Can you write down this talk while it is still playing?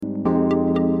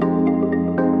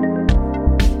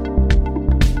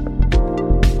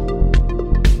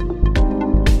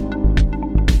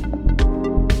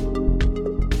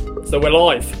So we're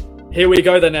live. Here we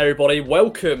go then, everybody.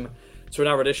 Welcome to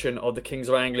another edition of the Kings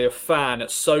of Anglia Fan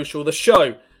Social, the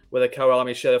show where the KOA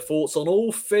Army share their thoughts on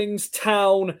all things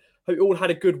town. Hope you all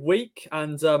had a good week.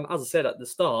 And as I said at the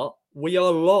start, we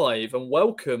are live and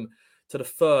welcome to the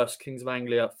first Kings of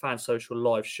Anglia Fan Social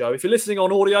live show. If you're listening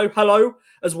on audio, hello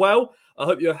as well. I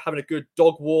hope you're having a good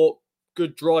dog walk,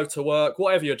 good drive to work,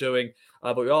 whatever you're doing.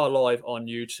 But we are live on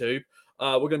YouTube.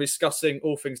 We're going to be discussing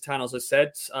all things town, as I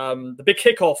said. The big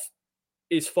kickoff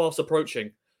is fast approaching.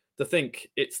 To think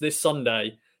it's this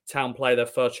Sunday, Town play their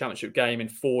first championship game in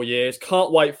 4 years.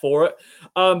 Can't wait for it.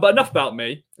 But enough about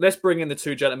me. Let's bring in the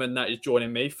two gentlemen that is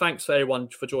joining me. Thanks for everyone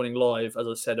for joining live, as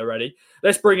I said already.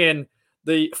 Let's bring in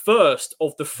the first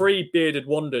of the three bearded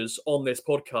wonders on this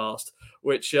podcast,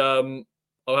 which I'll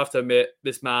have to admit,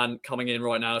 this man coming in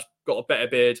right now has got a better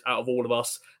beard out of all of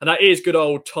us. And that is good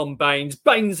old Tom Baines.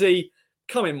 Bainesy,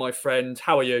 come in, my friend.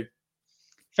 How are you?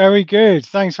 Very good.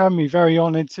 Thanks for having me. Very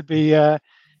honoured to be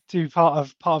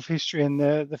part of history and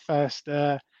the first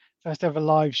ever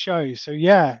live show. So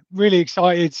yeah, really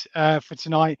excited for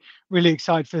tonight. Really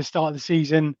excited for the start of the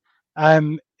season.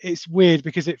 It's weird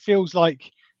because it feels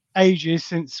like ages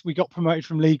since we got promoted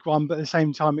from League One, but at the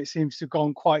same time, it seems to have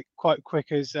gone quite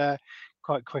quick as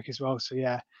well. So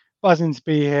yeah, buzzing to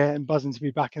be here and buzzing to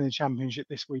be back in the Championship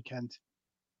this weekend.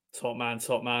 Top man.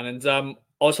 And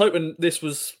I was hoping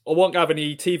I won't have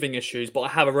any teething issues, but I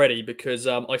have already because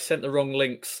I sent the wrong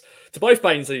links to both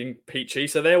Bainesy and Peachy.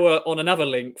 So they were on another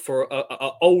link for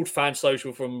an old fan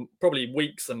social from probably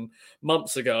weeks and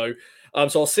months ago.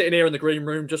 So I was sitting here in the green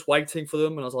room just waiting for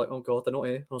them. And I was like, oh God, they're not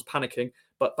here. I was panicking.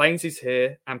 But Bainesy's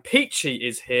here and Peachy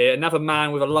is here. Another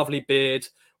man with a lovely beard,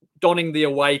 donning the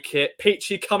away kit.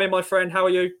 Peachy, come in, my friend. How are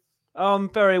you?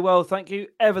 Very well, thank you.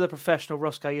 Ever the professional,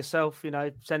 Roscoe, yourself.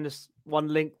 Send us one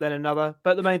link, then another.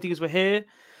 But the main thing is we're here.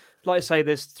 Like I say,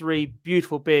 there's three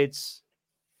beautiful beards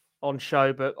on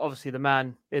show, but obviously the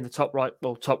man in the top right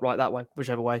that way,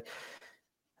 whichever way.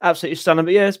 Absolutely stunning.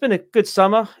 But yeah, it's been a good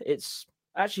summer. It's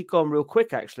actually gone real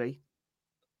quick, actually.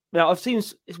 Now,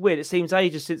 it's weird. It seems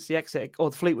ages since the Exeter or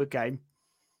the Fleetwood game.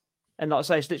 And like I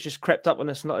say, it's just crept up on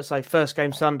us. And like I say, first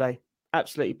game Sunday.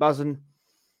 Absolutely buzzing.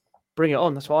 Bring it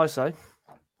on, that's what I say.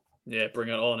 Yeah, bring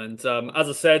it on. And as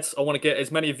I said, I want to get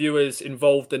as many viewers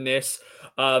involved in this.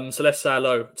 So let's say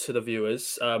hello to the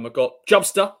viewers. I've got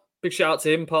Jubster. Big shout out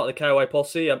to him, part of the KOA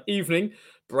posse. Evening,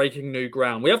 breaking new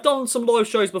ground. We have done some live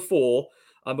shows before,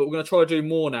 but we're going to try to do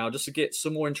more now just to get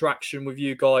some more interaction with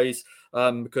you guys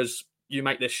because you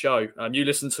make this show. You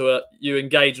listen to it, you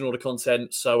engage in all the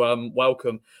content. So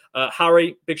welcome.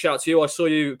 Harry, big shout out to you. I saw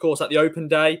you, of course, at the open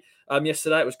day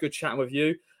yesterday. It was good chatting with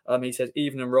you. He says,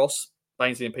 Evening Ross,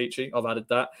 Bainesy and Peachy. I've added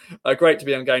that. Great to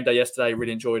be on game day yesterday.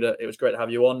 Really enjoyed it. It was great to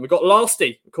have you on. We've got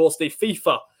Lasty, of course, the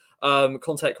FIFA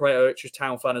content creator, which is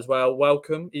Town fan as well.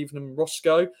 Welcome, Evening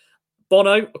Roscoe.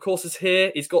 Bono, of course, is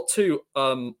here. He's got two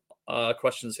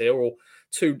questions here, or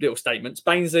two little statements.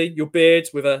 Bainesy, your beard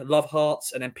with a love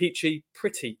hearts, and then Peachy,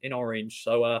 pretty in orange.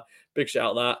 So big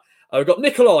shout out that. We've got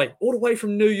Nikolai, all the way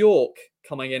from New York,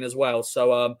 coming in as well.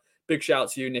 So big shout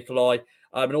out to you, Nikolai.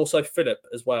 And also Philip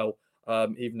as well,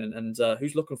 evening, and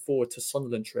who's looking forward to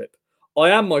Sunderland trip. I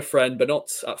am, my friend, but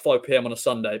not at 5 p.m. on a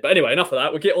Sunday. But anyway, enough of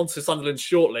that. We'll get on to Sunderland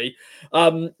shortly.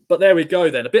 But there we go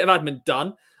then. A bit of admin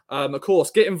done. Of course,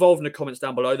 get involved in the comments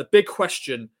down below. The big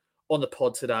question on the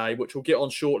pod today, which we'll get on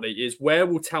shortly, is where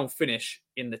will Town finish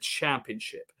in the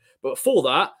Championship? But before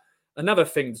that, another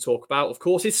thing to talk about, of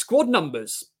course, is squad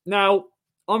numbers. Now,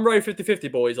 I'm Row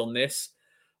 50-50 boys on this.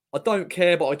 I don't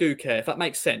care, but I do care, if that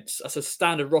makes sense. That's a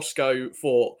standard Roscoe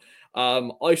thought.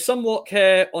 I somewhat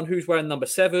care on who's wearing number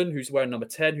 7, who's wearing number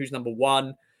 10, who's number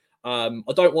 1. I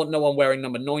don't want no one wearing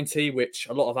number 90, which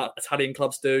a lot of Italian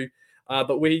clubs do.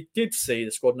 But we did see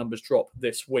the squad numbers drop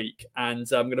this week. And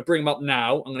I'm going to bring them up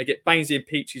now. I'm going to get Bainesy and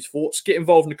Peachy's thoughts. Get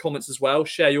involved in the comments as well.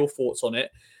 Share your thoughts on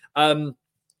it.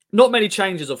 Not many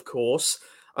changes, of course,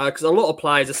 because a lot of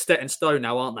players are set in stone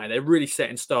now, aren't they? They're really set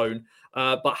in stone.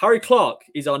 But Harry Clark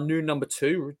is our new number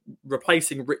 2,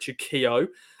 replacing Richard Keogh.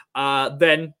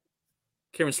 Then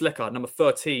Kieran Slicker, number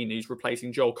 13, he's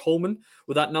replacing Joel Coleman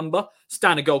with that number.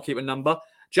 Standard goalkeeper number.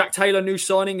 Jack Taylor, new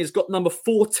signing, has got number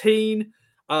 14,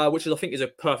 which I think is a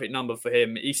perfect number for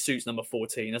him. He suits number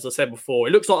 14. As I said before,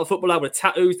 he looks like a footballer with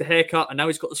tattoos, the haircut, and now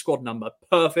he's got the squad number.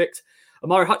 Perfect.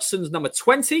 Amari Hutchison's number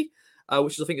 20,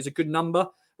 which I think is a good number,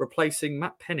 replacing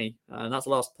Matt Penny. And that's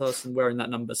the last person wearing that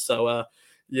number. So,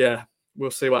 yeah. We'll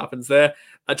see what happens there.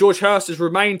 George Hurst has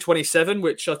remained 27,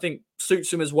 which I think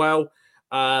suits him as well.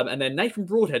 And then Nathan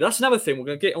Broadhead. That's another thing we're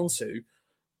going to get onto.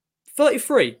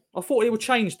 33. I thought he would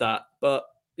change that, but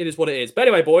it is what it is. But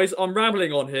anyway, boys, I'm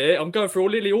rambling on here. I'm going through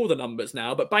nearly all the numbers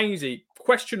now. But Bainesy,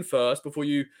 question first before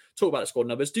you talk about the squad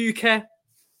numbers. Do you care?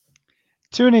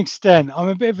 To an extent, I'm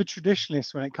a bit of a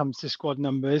traditionalist when it comes to squad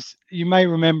numbers. You may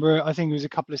remember, I think it was a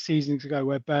couple of seasons ago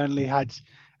where Burnley had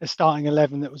a starting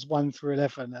 11 that was 1 through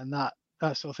 11, and that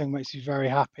sort of thing makes you very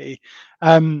happy.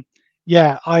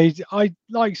 Yeah, I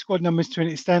like squad numbers to an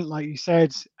extent, like you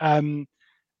said.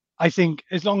 I think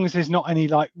as long as there's not any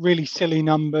like really silly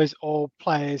numbers or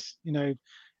players,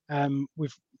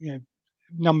 with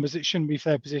numbers that shouldn't be for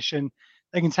their position,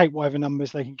 they can take whatever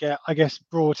numbers they can get. I guess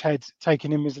Broadhead,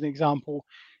 taking him as an example,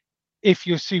 if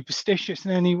you're superstitious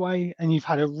in any way and you've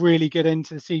had a really good end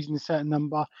to the season, a certain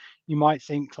number, you might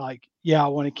think like, yeah, I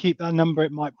want to keep that number.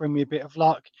 It might bring me a bit of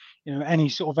luck. Any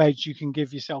sort of edge you can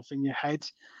give yourself in your head.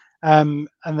 And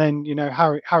then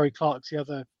Harry Clark's the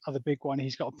other big one.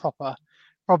 He's got a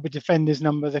proper defender's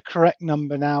number, the correct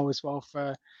number now as well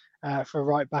for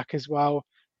right back as well.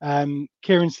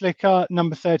 Kieran Slicker,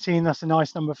 number 13. That's a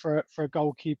nice number for a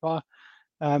goalkeeper.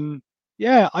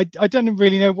 Yeah, I don't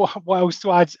really know what else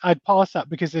to add past that,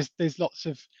 because there's lots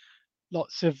of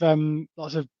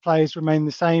players remain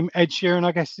the same. Ed Sheeran,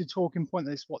 I guess, is a talking point.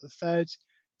 That's what the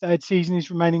third season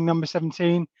is remaining number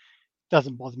 17.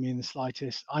 Doesn't bother me in the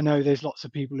slightest. I know there's lots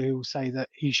of people who will say that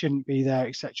he shouldn't be there,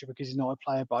 etc., because he's not a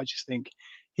player, but I just think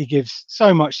he gives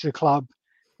so much to the club.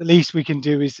 The least we can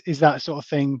do is that sort of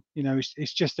thing.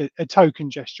 It's just a token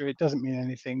gesture. It doesn't mean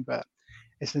anything, but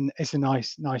it's a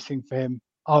nice thing for him.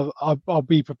 I'll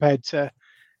be prepared for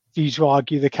you to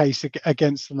argue the case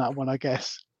against on that one, I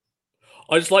guess.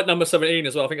 I just like number 17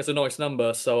 as well. I think it's a nice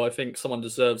number, so I think someone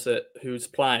deserves it who's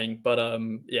playing. But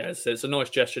yeah, it's a nice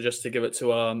gesture just to give it to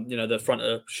the front of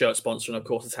the shirt sponsor, and of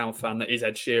course the town fan that is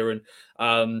Ed Sheeran.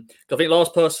 I think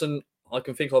last person I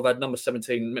can think of had number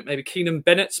 17. Maybe Keenan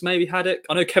Bennett's maybe had it.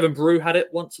 I know Kevin Brew had it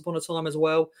once upon a time as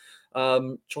well.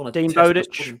 Dean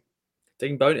Bowditch.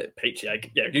 Dean Bonnet, Peachy.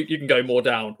 Yeah, you can go more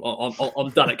down. I'm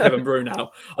done at Kevin Brew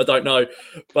now. I don't know,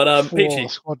 but Peachy.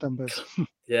 Squad numbers.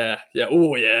 Yeah.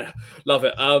 Oh yeah, love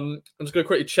it. I'm just going to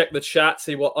quickly check the chat,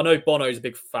 see what I know. Bono's a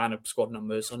big fan of squad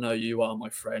numbers. I know you are, my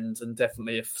friend, and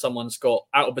definitely if someone's got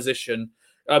out of position.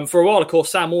 For a while, of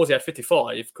course, Sam Morsey had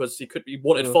 55 because he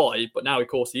wanted 5, but now, of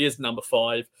course, he is number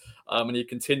 5, and he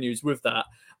continues with that.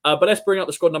 But let's bring up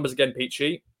the squad numbers again,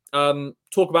 Peachy.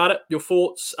 Talk about it. Your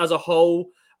thoughts as a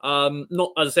whole.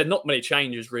 Not, as I said, not many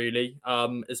changes really.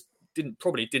 Didn't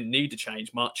need to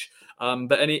change much.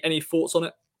 But any thoughts on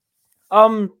it?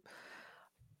 I'm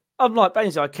like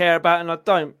Bainesy, I care about it and I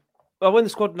don't. Well, when the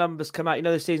squad numbers come out,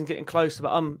 the season's getting closer.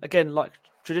 But I'm again like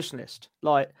traditionalist.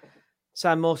 Like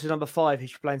Sam Morse is number 5. He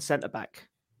should play in centre back.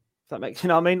 If that makes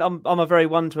what I mean. I'm a very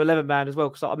 1 to 11 man as well,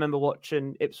 because I remember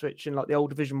watching Ipswich in like the old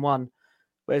Division 1,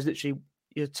 where it's literally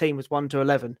your team was 1 to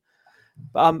 11.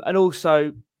 But and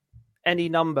also, any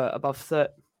number above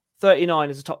 39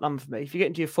 is a top number for me. If you get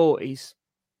into your 40s,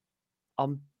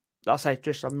 I'm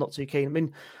not too keen. I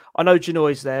mean, I know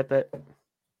Genoy's there, but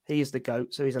he is the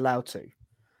GOAT, so he's allowed to.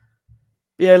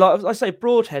 But yeah, like I say,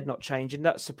 Broadhead not changing,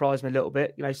 that surprised me a little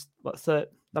bit.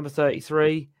 Number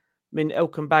 33. I mean,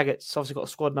 Elkan Baggett's obviously got a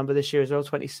squad number this year as well,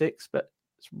 26, but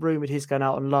it's rumoured he's going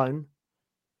out on loan.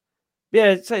 But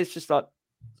yeah, I'd say it's just like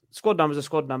squad numbers are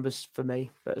squad numbers for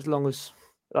me, but as long as,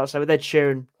 like I say, with Ed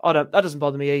Sheeran, that doesn't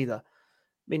bother me either.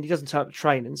 I mean, he doesn't turn up to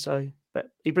training, but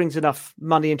he brings enough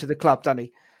money into the club, doesn't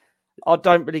he? I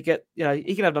don't really get,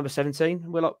 he can have number 17.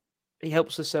 We're like, he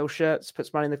helps us sell shirts,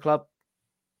 puts money in the club.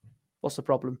 What's the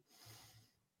problem?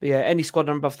 But yeah, any squad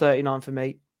number above 39 for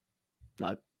me,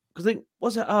 no. Because I think,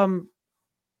 was it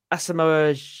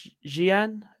Asamoah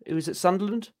Gyan, who was at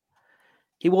Sunderland?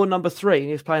 He wore number 3 and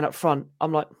he was playing up front.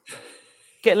 I'm like,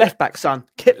 get left back, son.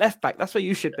 Get left back. That's where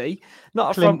you should be.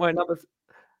 Not a front wearing number.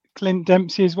 Clint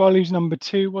Dempsey as well, who's number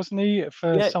 2, wasn't he?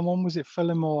 For someone, was it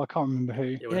Fulham or I can't remember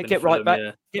who? Yeah, get right back.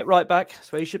 Yeah. Get right back.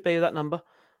 That's where you should be with that number.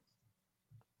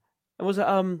 And was it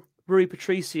Rui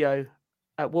Patricio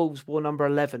at Wolves wore number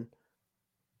 11?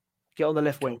 Get on the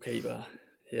left wing. Goalkeeper.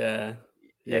 Yeah.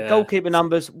 Goalkeeper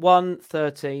numbers 1,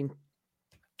 13,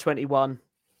 21.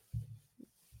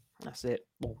 That's it.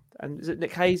 And is it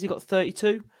Nick Hayes? He got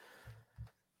 32.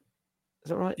 Is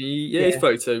that right? He's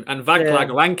 32. And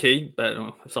Vaglag Lanky,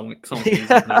 someone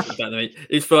better than me.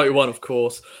 He's 31, of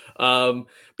course. But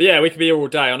yeah, we could be here all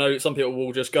day. I know some people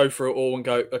will just go through it all and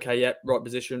go, okay, yeah, right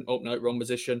position. Oh, no, wrong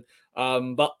position.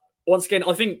 But once again,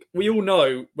 I think we all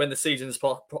know when the season's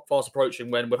fast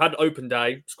approaching, when we've had an open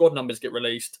day, squad numbers get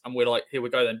released, and we're like, here we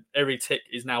go then. Every tick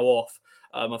is now off.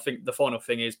 I think the final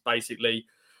thing is basically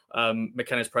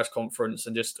McKenna's press conference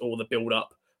and just all the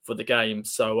build-up for the game.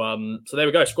 So there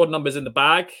we go. Squad numbers in the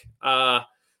bag.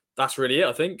 That that's really it,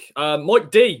 I think.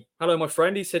 Mike D, hello, my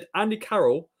friend. He said Andy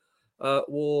Carroll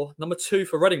wore number 2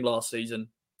 for Reading last season.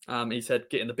 He said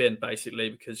get in the bin, basically,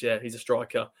 because, he's a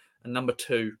striker. And number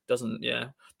 2 doesn't,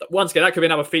 Once again, that could be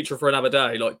another feature for another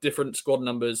day, like different squad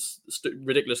numbers,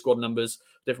 ridiculous squad numbers,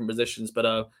 different positions. But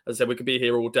as I said, we could be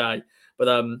here all day. But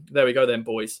there we go then,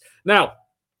 boys. Now,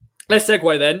 let's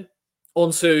segue then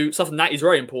onto something that is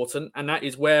very important, and that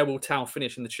is where will Town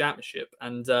finish in the Championship.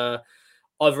 And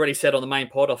I've already said on the main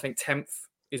pod, I think 10th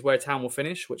is where Town will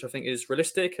finish, which I think is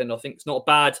realistic, and I think it's not a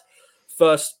bad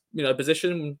first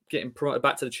position getting promoted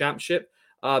back to the Championship.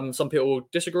 Some people will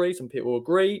disagree, some people will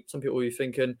agree, some people will be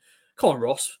thinking, come on,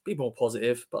 Ross, be more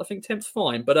positive. But I think 10th's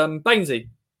fine. But Bainesy,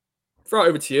 throw it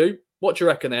over to you. What do you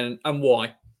reckon then, and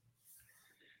why?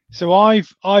 So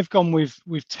I've gone with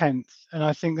 10th, and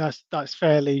I think that's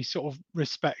fairly sort of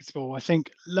respectable. I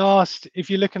think if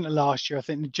you're looking at last year, I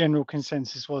think the general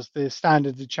consensus was the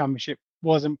standard of the Championship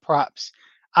wasn't perhaps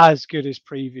as good as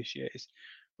previous years.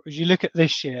 As you look at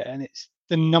this year, and it's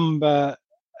the number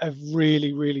of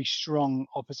really, really strong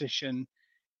opposition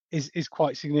is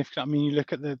quite significant. I mean, you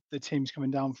look at the teams coming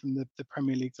down from the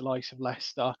Premier League, the likes of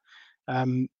Leicester.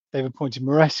 They've appointed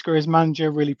Maresca as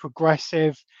manager, really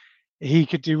progressive. He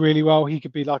could do really well. He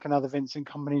could be like another Vincent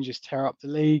Kompany and just tear up the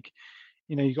league.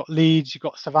 You've got Leeds, you've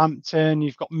got Southampton,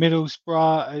 you've got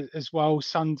Middlesbrough as well,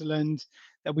 Sunderland.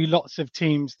 There'll be lots of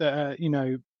teams that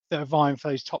are, that are vying for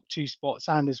those top 2 spots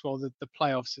and as well the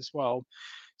playoffs as well.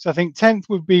 So I think 10th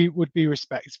would be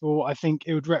respectable. I think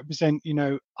it would represent,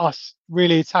 us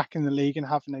really attacking the league and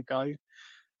having a go.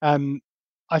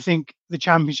 I think the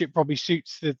Championship probably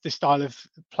suits the style of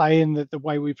play and the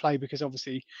way we play, because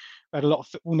obviously we had a lot of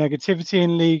football negativity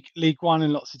in League One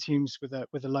and lots of teams with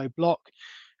a low block,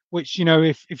 which,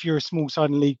 if you're a small side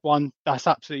in League One, that's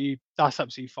absolutely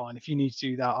fine. If you need to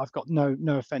do that, I've got no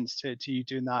offence to you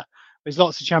doing that. There's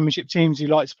lots of Championship teams who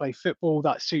like to play football.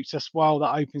 That suits us well.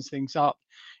 That opens things up.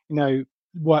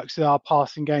 Works with our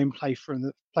passing game, play from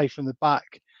the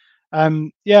back.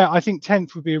 I think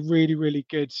 10th would be a really, really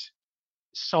good,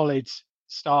 solid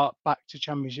start back to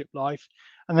Championship life,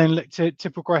 and then look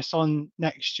to progress on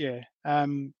next year.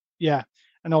 And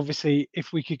obviously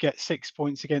if we could get 6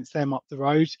 points against them up the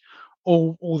road,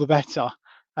 all the better.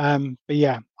 I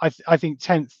think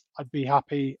 10th, I'd be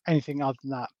happy. Anything other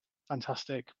than that,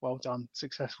 fantastic, well done,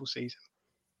 successful season.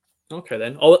 Okay,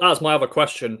 then. That's my other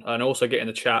question, and also get in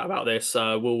the chat about this.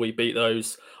 Will we beat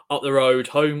those up the road,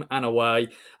 home and away?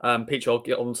 Peach, I'll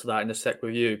get onto that in a sec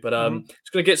with you. But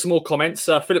just going to get some more comments.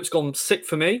 Philip's gone 6th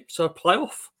for me, so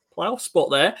playoff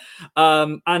spot there.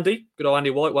 Andy, good old Andy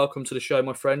White, welcome to the show,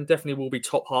 my friend. Definitely will be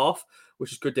top half,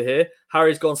 which is good to hear.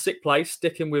 Harry's gone 6th place,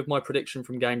 sticking with my prediction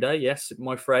from game day. Yes,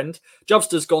 my friend.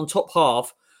 Jubster's gone top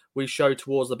half. We showed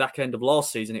towards the back end of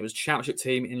last season. It was Championship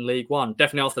team in League One,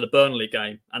 definitely after the Burnley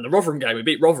game and the Rotherham game. We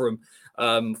beat Rotherham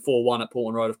 4-1 at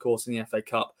Portland Road, of course, in the FA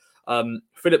Cup.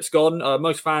 Philip's gone.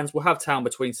 Most fans will have Town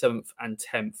between 7th and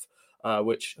 10th,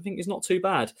 which I think is not too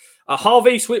bad.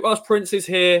 Harvey, Sweet Welsh Prince is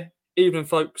here. Evening,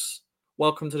 folks.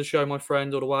 Welcome to the show, my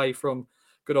friend, all the way from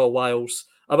good old Wales.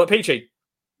 But Peachy,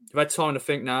 you've had time to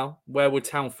think now. Where would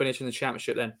Town finish in the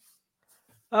Championship then?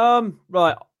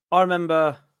 Right. I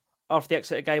remember after the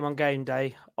Exeter game on game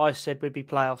day, I said we'd be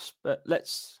playoffs, but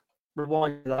let's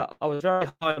rewind that. I was very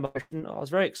high emotion. I was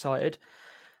very excited.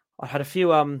 I had a few,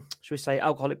 should we say,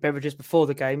 alcoholic beverages before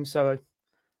the game, so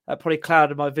that probably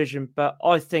clouded my vision. But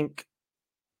I think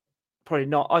probably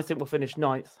not. I think we'll finish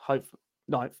 9th, hope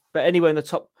 9th. But anyway, in the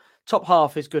top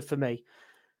half is good for me,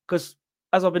 because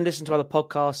as I've been listening to other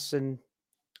podcasts and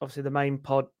obviously the main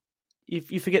pod,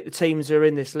 you forget the teams who are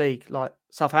in this league. Like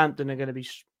Southampton are going to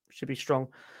should be strong.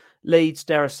 Leeds,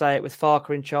 dare I say it, with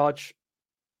Farker in charge,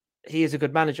 he is a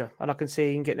good manager, and I can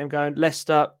see him getting them going.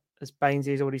 Leicester, as Bainesy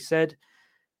has already said,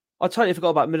 I totally forgot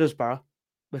about Middlesbrough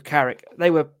with Carrick. They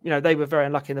were very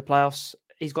unlucky in the playoffs.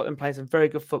 He's got them playing some very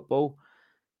good football.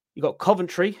 You got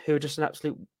Coventry, who are just an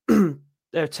absolute,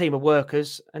 they're a team of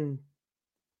workers, and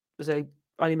they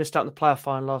only missed out in the playoff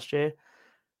final last year.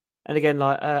 And again,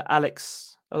 like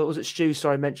Alex, was it Stu?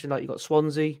 Sorry, mentioned like you got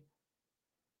Swansea.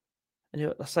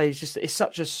 And I say it's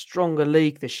such a stronger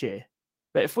league this year.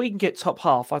 But if we can get top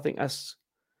half, I think that's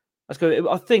good.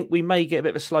 I think we may get a bit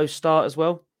of a slow start as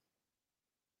well.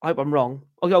 I hope I'm wrong.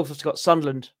 We've also got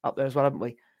Sunderland up there as well, haven't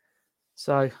we?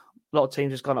 So a lot of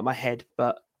teams just gone up my head.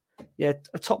 But yeah,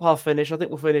 a top half finish. I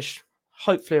think we'll finish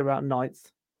hopefully around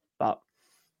 9th. But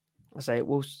I say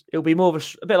it'll be more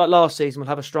of a bit like last season. We'll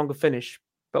have a stronger finish.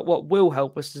 But what will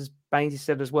help us, as Bainesy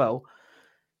said as well,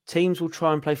 teams will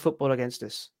try and play football against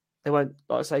us. They won't,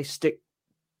 like I say, stick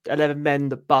 11 men,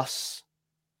 the bus,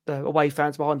 the away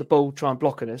fans behind the ball, try and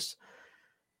block us.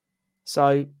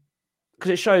 So,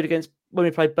 because it showed against when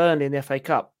we played Burnley in the FA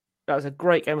Cup, that was a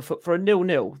great game of foot for a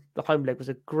 0-0. The home leg was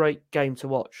a great game to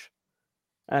watch.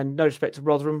 And no respect to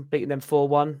Rotherham, beating them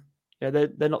 4-1.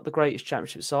 They're not the greatest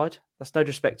championship side. That's no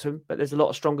disrespect to them, but there's a lot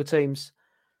of stronger teams.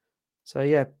 So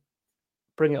yeah,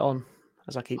 bring it on,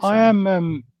 as I keep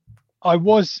saying. I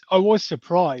was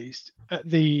surprised at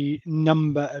the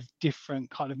number of different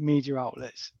kind of media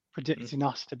outlets predicting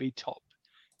us to be top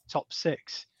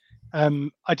 6. I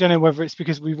don't know whether it's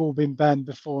because we've all been burned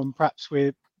before and perhaps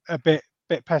we're a bit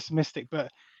pessimistic, but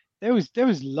there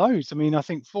was loads. I mean, I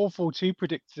think 442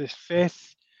 predicted us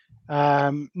 5th.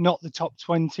 Not the top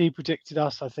 20 predicted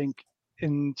us, I think,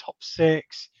 in top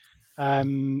 6.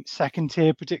 Second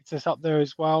tier predicted us up there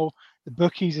as well. The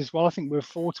bookies as well. I think we were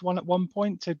 4-1 at one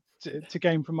point to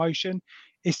gain promotion.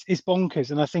 It's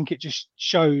bonkers, and I think it just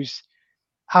shows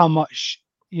how much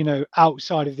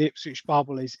outside of the Ipswich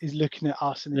bubble is looking at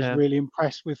us and is really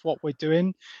impressed with what we're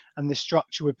doing and the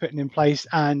structure we're putting in place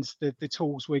and the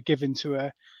tools we're given to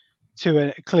a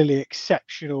clearly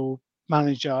exceptional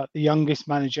manager, the youngest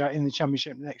manager in the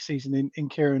Championship next season in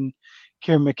Kieran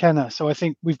McKenna. So I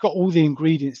think we've got all the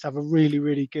ingredients to have a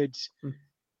really good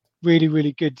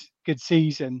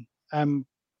season.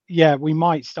 We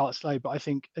might start slow, but I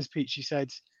think, as Peachy said,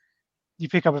 you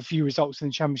pick up a few results in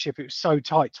the Championship. It was so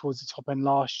tight towards the top end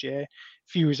last year. A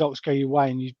few results go your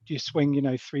way, and you swing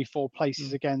 3-4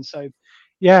 places again. So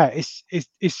yeah, it's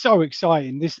so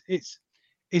exciting.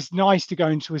 It's nice to go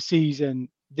into a season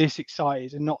this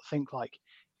excited and not think like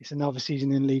it's another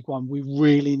season in League One. We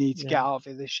really need to get out of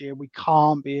it this year. We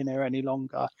can't be in there any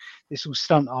longer. This will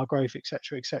stunt our growth,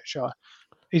 etc., etc.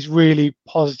 It's really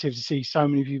positive to see so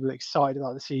many people excited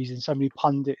about the season, so many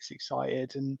pundits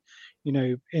excited, and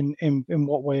in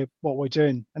what we're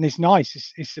doing. And it's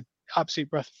nice. It's an absolute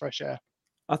breath of fresh air.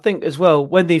 I think as well,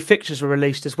 when the fixtures were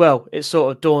released as well, it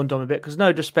sort of dawned on a bit, because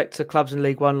no disrespect to clubs in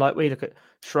League One, like we look at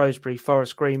Shrewsbury,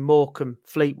 Forest Green, Morecambe,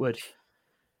 Fleetwood.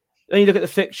 Then you look at the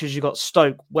fixtures, you've got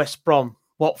Stoke, West Brom,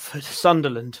 Watford,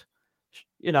 Sunderland.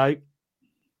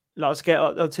 Let's get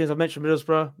other teams I mentioned,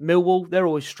 Middlesbrough, Millwall, they're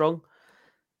always strong.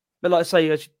 But like I say,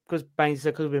 because Baines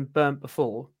said, because we've been burnt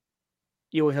before,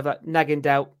 you always have that nagging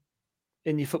doubt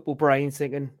in your football brain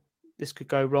thinking this could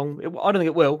go wrong. I don't think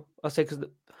it will. I say because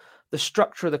the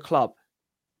structure of the club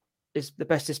is the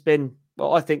best it's been,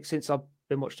 well, I think, since I've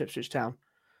been watching Ipswich Town.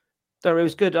 So it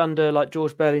was good under like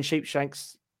George Burley and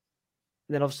Sheepshanks.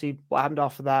 And then obviously what happened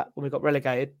after that when we got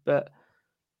relegated. But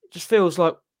it just feels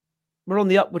like we're on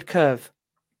the upward curve.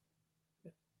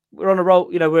 We're on a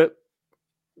roll, we're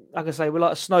like I say, we're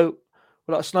like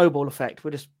a snowball effect.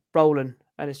 We're just rolling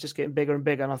and it's just getting bigger and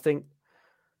bigger. And I think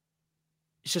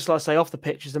it's just like I say, off the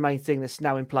pitch is the main thing that's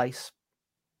now in place.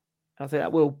 I think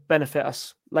that will benefit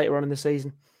us later on in the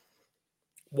season.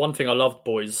 One thing I loved,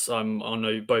 boys, I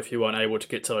know both of you weren't able to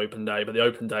get to open day, but the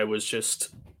open day was just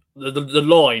the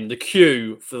line, the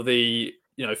queue for the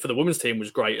for the women's team was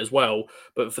great as well.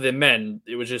 But for the men,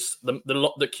 it was just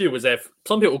the queue was there.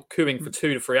 Some people queuing for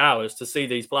 2 to 3 hours to see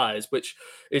these players, which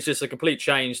is just a complete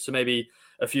change to maybe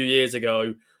a few years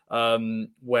ago,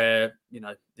 where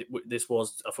this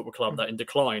was a football club that in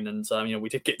decline, and we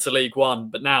did get to League One,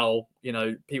 but now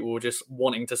people were just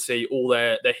wanting to see all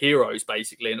their heroes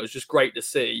basically, and it was just great to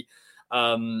see.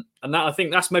 And that, I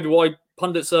think that's maybe why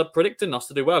pundits are predicting us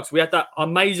to do well, because we had that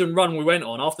amazing run we went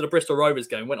on after the Bristol Rovers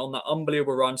game, went on that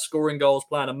unbelievable run, scoring goals,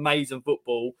 playing amazing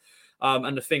football.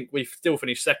 And I think we've still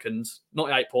finished second,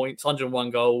 98 points,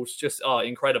 101 goals, just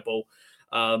incredible.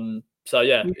 So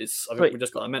yeah, I think we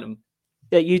just got momentum.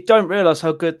 Yeah, you don't realise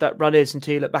how good that run is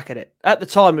until you look back at it. At the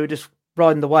time, we were just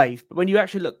riding the wave. But when you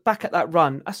actually look back at that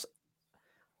run, I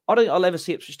don't think I'll ever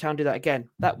see Ipswich Town do that again.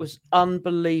 That was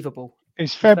unbelievable.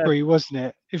 It's February, wasn't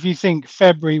it? If you think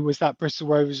February was that Bristol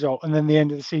Rovers result, and then the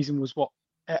end of the season was what,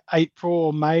 April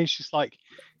or May? It's just like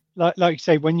you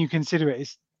say, when you consider it,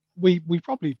 it's we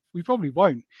probably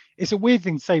won't. It's a weird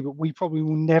thing to say, but we probably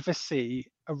will never see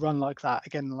a run like that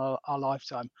again in our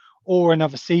lifetime, or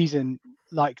another season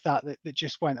like that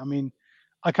just went. I mean,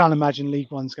 I can't imagine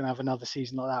League One's going to have another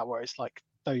season like that where it's like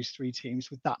those 3 teams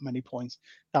with that many points,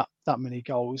 that many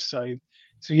goals. So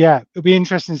yeah, it'll be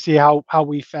interesting to see how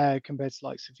we fare compared to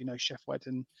likes of Sheffield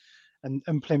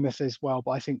and Plymouth as well.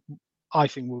 But I think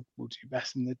we'll do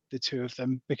best in the 2 of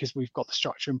them, because we've got the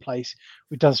structure in place.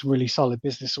 We've done some really solid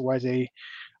business already.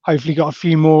 Hopefully got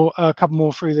a couple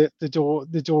more through the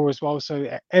door as well.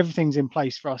 So everything's in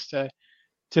place for us to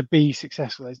be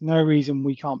successful. There's no reason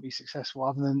we can't be successful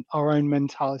other than our own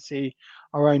mentality,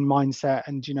 our own mindset,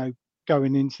 and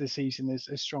going into the season as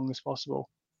strong as possible.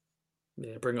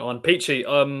 Yeah, bring it on. Peachy,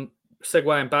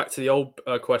 segueing back to the old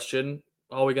question,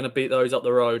 Are we going to beat those up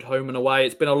the road, home and away?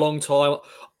 It's been a long time.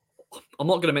 I'm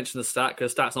not going to mention the stat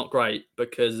because the stat's not great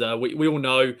because we all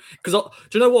know. Because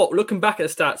do you know what? Looking back at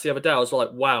the stats the other day, I was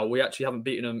like, wow, we actually haven't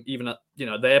beaten them even at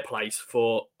their place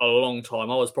for a long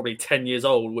time. I was probably 10 years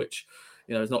old, which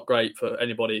is not great for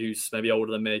anybody who's maybe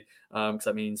older than me because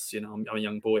that means I'm a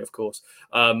young boy, of course.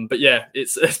 But yeah,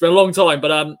 it's been a long time.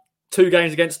 But 2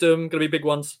 games against them, going to be big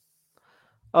ones.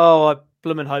 Oh, I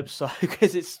blooming hope so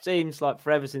because it seems like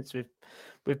forever since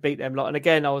we've beat them. And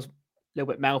again, I was a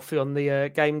little bit mouthy on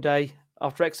the game day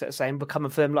after Exeter saying we're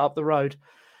coming for them up the road.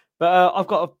 But I've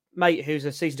got a mate who's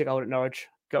a season ticket holder at Norwich,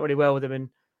 got really well with them, and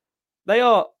they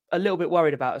are a little bit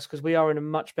worried about us because we are in a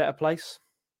much better place.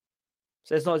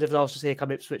 So it's not as if I was just here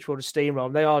come Ipswich or to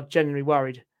steamroll. They are genuinely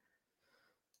worried.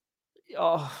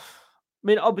 Oh, I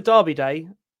mean, Abu Dhabi Day,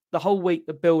 the whole week,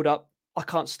 the build-up, I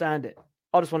can't stand it.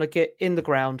 I just want to get in the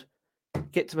ground,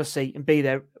 get to my seat and be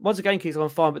there. Once the game kicks on, I'm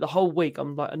fine, but the whole week,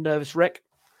 I'm like a nervous wreck.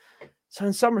 So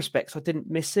in some respects, I didn't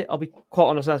miss it. I'll be quite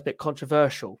honest, that's a bit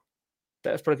controversial.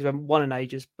 That's probably because I haven't won in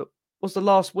ages, but was the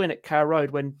last win at KOA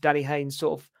Road when Danny Haynes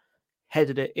sort of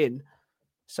headed it in,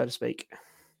 so to speak,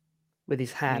 with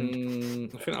his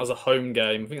hand? I think that was a home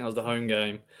game. I think that was the home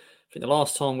game. I think the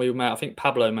last time we met, I think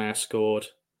Pablo may have scored.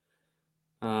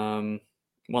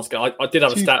 Once again, I did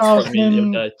have a stats front of me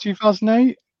the other day.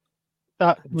 2008?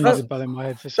 That rings a bell in my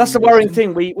head for some That's the reason. worrying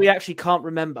thing. We actually can't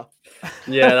remember.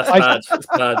 Yeah, that's bad. That's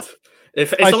bad.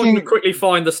 If someone can quickly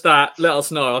find the stat, let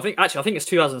us know. I think it's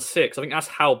 2006. I think that's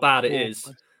how bad it is.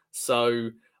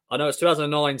 So I know it's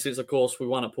 2009 since, of course, we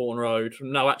won at Portland Road.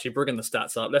 No, actually, bringing the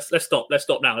stats up. Let's stop. Let's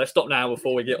stop now. Let's stop now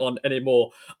before we get on any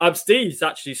more. Steve's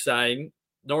actually saying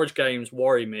Norwich games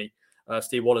worry me.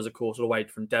 Steve Waller's, of course, all the way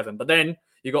from Devon. But then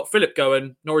you got Philip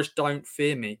going, Norwich don't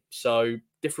fear me. So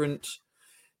different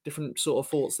sort of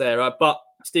thoughts there. But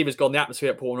Steve has gone, the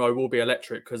atmosphere at Portland Road will be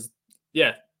electric because,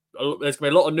 yeah, there's going to be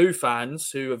a lot of new fans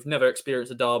who have never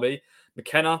experienced a derby.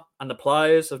 McKenna and the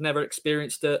players have never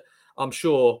experienced it. I'm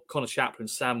sure Connor Chaplin,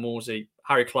 Sam Morsey,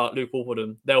 Harry Clark, Luke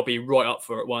Alfordham, they'll be right up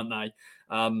for it, won't they?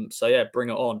 So, yeah, bring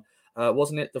it on.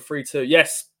 Wasn't it the 3-2?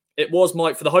 Yes, it was,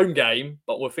 Mike, for the home game,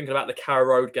 but we're thinking about the KOA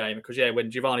Road game because, yeah,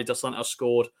 when Giovanni Dos Santos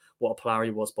scored, what a player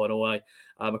he was, by the way.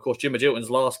 Of course, Jim Magilton's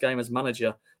last game as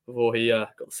manager before he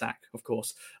got the sack, of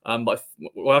course. But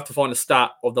we'll have to find a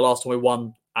stat of the last time we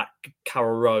won at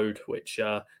KOA Road, which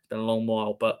has been a long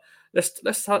while. But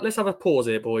let's have a pause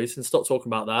here, boys, and stop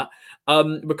talking about that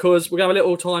because we're going to have a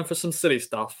little time for some silly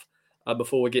stuff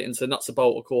before we get into nuts and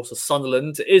bolt, of course, of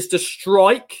Sunderland. It is the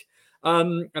strike.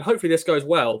 And hopefully this goes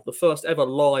well. The first ever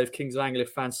live Kings of Anglia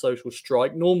Fans Social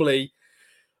strike. Normally,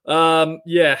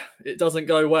 it doesn't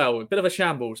go well. A bit of a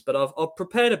shambles, but I've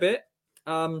prepared a bit.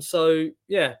 So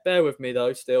yeah, bear with me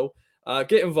though. Still,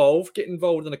 get involved in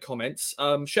the comments.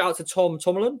 Shout out to Tom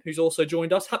Tomlin, who's also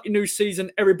joined us. Happy new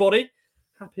season, everybody!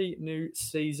 Happy new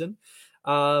season.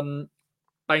 Baines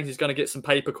is going to get some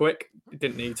paper quick. He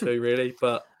didn't need to really,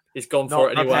 but he's gone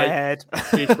for it anyway.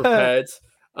 He's prepared.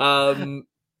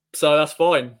 So that's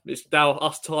fine. It's now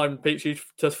us time, Peachy,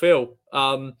 to fill.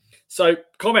 So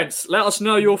comments, let us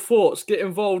know your thoughts. Get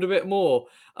involved a bit more.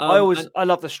 I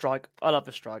love the strike.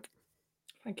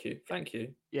 Thank you.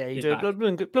 Yeah, you do a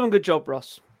blooming good job,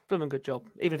 Ross. Blooming good job.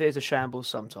 Even if it is a shambles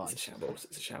sometimes. It's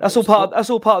a shambles. That's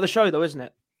all part of the show, though, isn't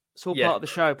it? It's all part of the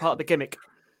show, part of the gimmick.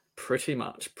 Pretty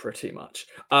much.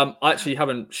 I actually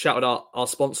haven't shouted out our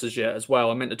sponsors yet as well.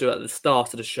 I meant to do it at the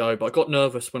start of the show, but I got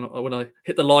nervous when I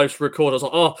hit the live record. I was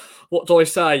like, oh, what do I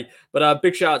say? But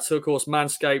big shout out to, of course,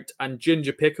 Manscaped and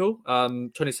Ginger Pickle.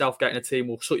 Tony Southgate and the team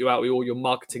will sort you out with all your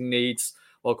marketing needs.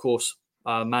 Well, of course,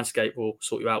 Manscaped will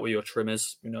sort you out with your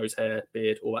trimmers, nose, hair,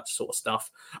 beard, all that sort of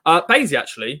stuff. Bainesy,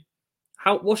 actually,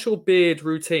 what's your beard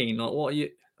routine? Like,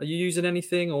 are you using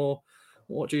anything, or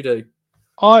what do you do?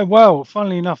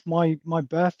 Funnily enough, my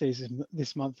birthday's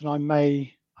this month, and I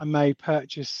may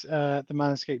purchase the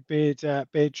Manscaped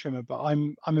beard trimmer, but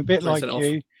I'm a bit like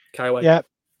you. KOA. Yeah.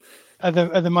 At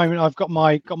the moment, I've got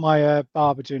my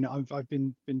barber doing it. I've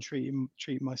been treating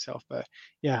myself, but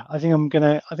yeah, I think I'm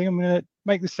gonna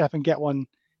make the step and get one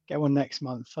next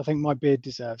month. I think my beard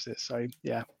deserves it. So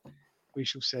yeah, we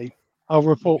shall see. I'll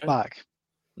report back.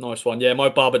 Nice one. Yeah, my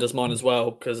barber does mine as well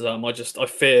because I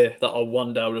fear that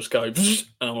one day I'll just go and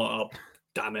I'm like, oh,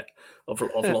 damn it, I've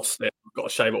lost it. I've got to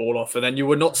shave it all off, and then you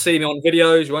will not see me on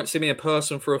videos. You won't see me in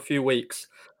person for a few weeks.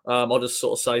 I'll just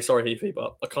sort of say, sorry, Heafy,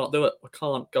 but I can't do it. I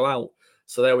can't go out.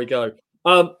 So there we go.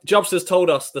 Jobster's told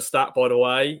us the stat, by the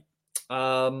way.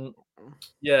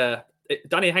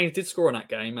 Danny Haynes did score in that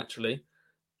game, actually.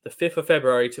 The 5th of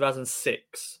February,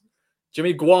 2006.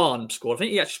 Jimmy Guan scored. I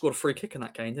think he actually scored a free kick in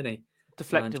that game, didn't he?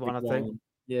 Deflected one, I think.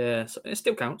 Yeah, so it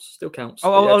still counts. Still counts.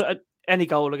 Oh, But yeah, any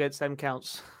goal against them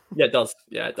counts. yeah, it does.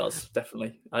 Yeah, it does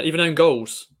definitely. Even own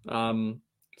goals.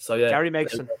 So yeah, Gary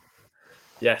Megson.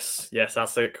 Yes,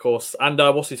 that's it, of course. And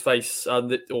what's his face?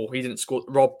 He didn't score.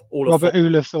 Robert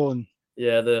Ulathorn.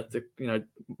 Yeah, the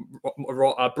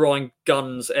Brian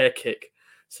Gunn's air kick.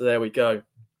 So there we go.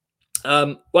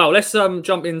 Well, let's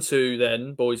jump into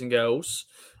then, boys and girls,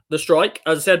 the strike.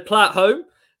 As I said, play at home.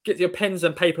 Get your pens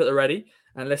and paper at the ready,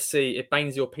 and let's see if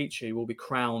Bainesy or Peachy will be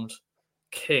crowned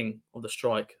king of the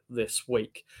strike this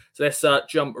week. So let's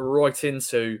jump right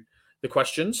into the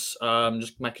questions.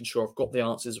 Just making sure I've got the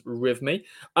answers with me.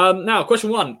 Now, question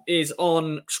 1 is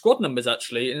on squad numbers,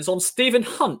 actually, and it's on Stephen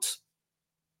Hunt.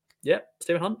 Yeah,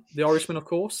 Stephen Hunt, the Irishman, of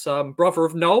course, brother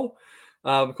of Noel.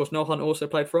 Of course, Noel Hunt also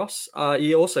played for us.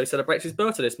 He also celebrates his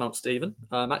birthday this month, Stephen.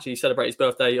 Actually, he celebrated his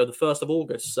birthday on the 1st of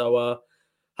August. So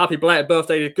happy belated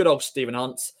birthday to good old Stephen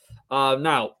Hunt.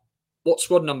 Now, what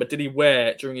squad number did he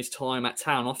wear during his time at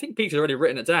Town? I think Peter's already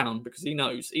written it down because he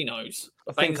knows. He knows.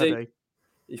 I think I do.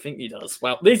 You think he does?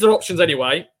 Well, these are options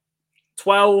anyway.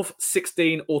 12,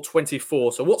 16, or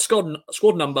 24. So what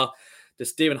squad number does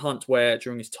Stephen Hunt wear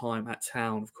during his time at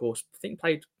Town? Of course, I think he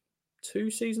played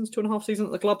 2.5 seasons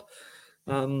at the club.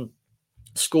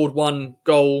 Scored 1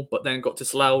 goal, but then got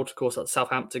disallowed. Of course, at the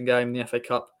Southampton game in the FA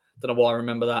Cup. Don't know why I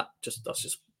remember that. That's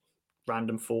just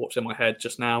random thoughts in my head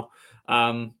just now.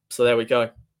 So there we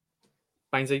go.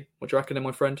 Bainesy, what do you reckon,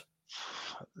 my friend?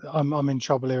 I'm in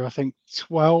trouble here. I think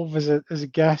 12 as a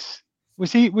guess.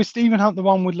 Was Stephen Hunt the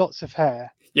one with lots of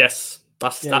hair? Yes,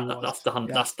 that's the Hunt. Yeah, that's the Hunt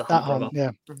brother.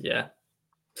 Yeah.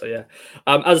 So yeah,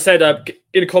 as I said,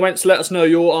 in the comments, let us know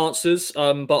your answers.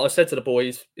 But I said to the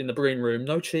boys in the green room,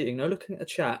 no cheating, no looking at the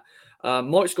chat.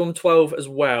 Mike's gone 12 as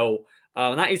well,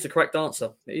 and that is the correct answer.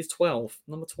 It is 12.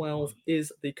 Number 12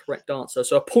 is the correct answer.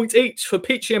 So a point each for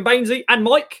Peachy and Bainesy and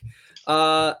Mike.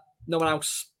 No one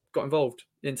else got involved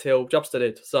until Jubster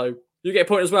did. So you get a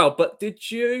point as well. But did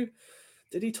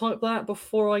he type that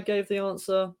before I gave the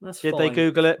answer? That's Did fine. they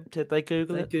Google it? Did they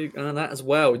Google it? And that as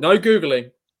well. No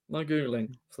Googling.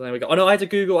 So there we go. I know I had to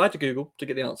Google to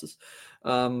get the answers.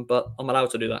 But I'm allowed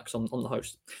to do that because I'm the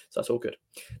host. So that's all good.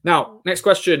 Now, next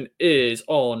question is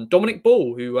on Dominic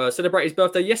Ball, who celebrated his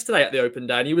birthday yesterday at the open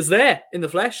day. And he was there in the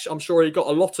flesh. I'm sure he got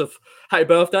a lot of happy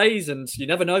birthdays. And you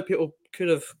never know, people could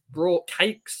have brought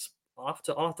cakes. I'll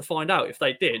have to find out. If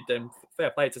they did, then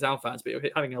fair play to Town fans, but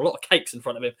having a lot of cakes in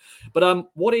front of him. But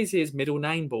what is his middle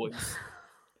name, boys?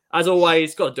 As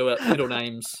always, got to do it. Middle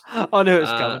names. I knew it was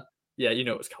coming. Yeah, you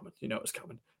know it was coming.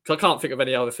 Because I can't think of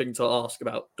any other thing to ask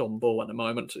about Dom Ball at the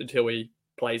moment until he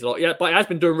plays a lot. Yeah, but he has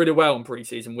been doing really well in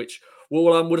pre-season, which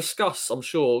we'll discuss, I'm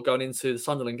sure, going into the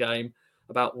Sunderland game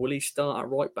about will he start at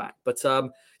right back. But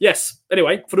yes,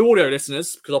 anyway, for the audio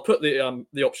listeners, because I'll put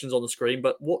the options on the screen,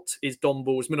 but what is Dom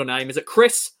Ball's middle name? Is it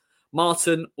Chris,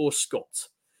 Martin, or Scott?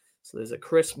 So there's a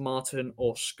Chris, Martin,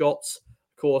 or Scott.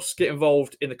 Of course, get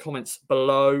involved in the comments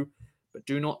below, but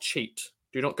do not cheat.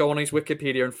 Do not go on his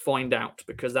Wikipedia and find out,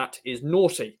 because that is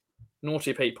naughty.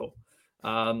 Naughty people.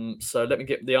 So let me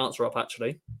get the answer up,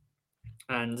 actually.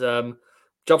 And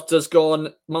Jubster's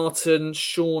gone Martin.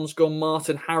 Sean's gone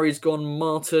Martin. Harry's gone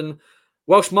Martin.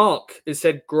 Welsh Mark has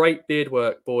said, great beard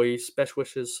work, boys. Best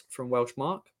wishes from Welsh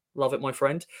Mark. Love it, my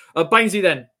friend. Bainesy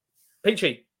then.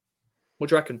 Peachy, what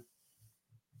do you reckon?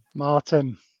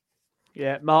 Martin.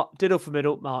 Yeah, diddle for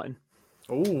middle, Martin.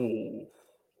 Ooh,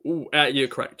 you're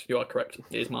correct. You are correct.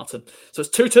 It is Martin. So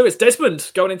it's 2-2. It's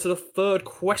Desmond going into the third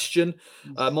question.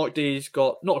 Mike D's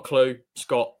got not a clue.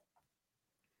 Scott,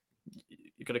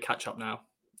 you're going to catch up now.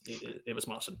 It was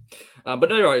Martin. But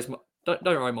no worries. Don't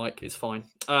worry, Mike. It's fine.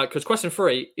 Because question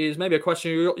 3 is maybe a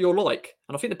question you'll like.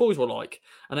 And I think the boys will like.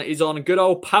 And it is on good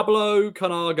old Pablo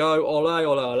Canago.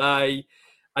 Ole.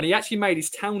 And he actually made his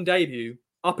Town debut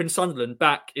up in Sunderland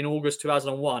back in August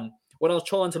 2001. When I was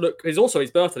trying to look, it's also his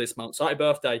birthday this month. So happy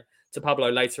birthday to Pablo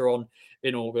later on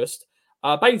in August.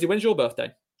 Bainesy, when's your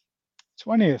birthday?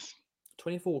 20th.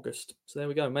 20th August. So there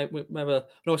we go. Maybe have a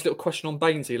nice little question on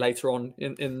Bainesy later on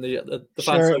in the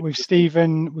Share it with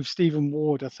Stephen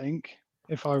Ward, I think,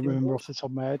 if I remember off the top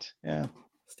of my head. Yeah.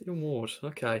 Stephen Ward.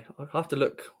 Okay. I'll have to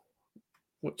look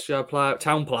which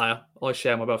Town player I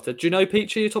share my birthday. Do you know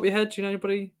Peachy, top of your head? Do you know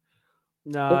anybody?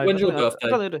 No. When's your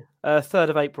birthday? 3rd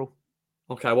of April.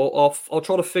 Okay, well, I'll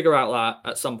try to figure out that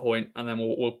at some point, and then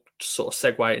we'll sort of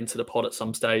segue into the pod at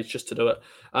some stage just to do it.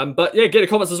 But yeah, get the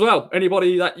comments as well.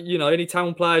 Anybody that, any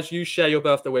Town players you share your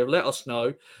birthday with, let us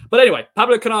know. But anyway,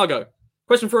 Pablo Canago.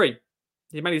 Question 3.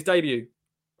 He made his debut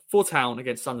for Town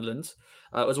against Sunderland.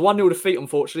 It was a 1-0 defeat,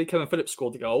 unfortunately. Kevin Phillips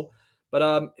scored the goal.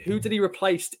 But who did he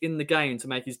replace in the game to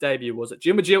make his debut? Was it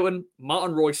Jim Magilton,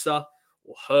 Martin Roycer,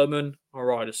 or Herman or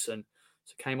Ryderson.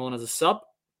 So came on as a sub.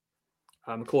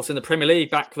 Of course, in the Premier League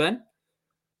back then,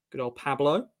 good old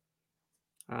Pablo.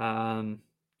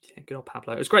 Good old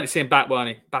Pablo. It was great to see him back, weren't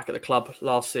he? Back at the club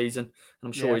last season. And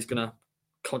I'm sure he's going to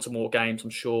come to more games. I'm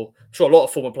sure a lot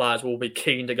of former players will be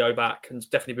keen to go back and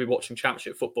definitely be watching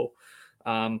Championship football.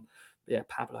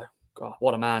 Pablo. God,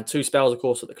 what a man. 2 spells, of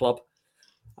course, at the club.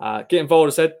 Get involved,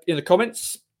 as I said, in the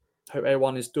comments. Hope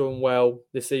everyone is doing well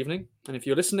this evening. And if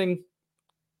you're listening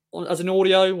as an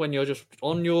audio when you're just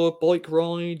on your bike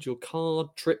ride, your car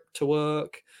trip to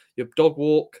work, your dog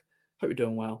walk, hope you're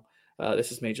doing well.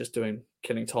 This is me just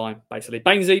killing time, basically.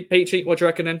 Bainesy, Peachy, what do you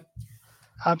reckon then?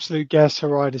 Absolute guess,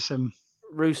 Ryderson.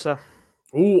 Roosa.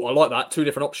 Oh, I like that. 2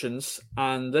 different options.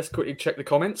 And let's quickly check the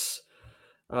comments.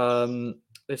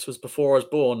 This was before I was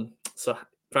born. So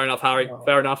fair enough, Harry. Oh.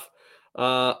 Fair enough.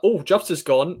 Justice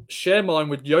gone. Share mine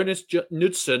with Jonas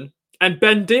Knudsen and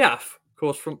Ben Diaf, of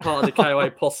course, from part of the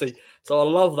KOA posse. So I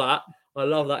love that. I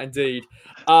love that indeed.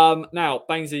 Now,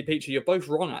 Bainesy, Peachy, you're both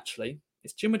wrong, actually.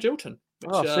 It's Jim Magilton.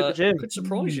 Which, Super Jim. Could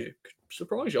surprise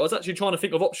you. I was actually trying to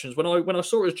think of options. When I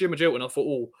saw it as Jim Magilton, I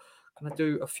thought, can I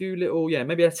do a few little,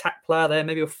 maybe an attack player there,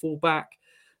 maybe a fullback.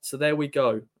 So there we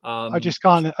go. I just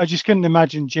couldn't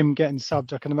imagine Jim getting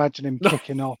subbed. I can imagine him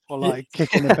kicking off or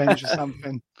kicking the bench or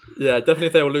something. Yeah, definitely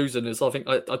if they were losing. I think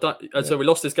I don't. So we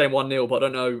lost this game 1-0, but I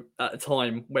don't know at the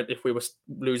time if we were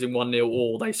losing 1-0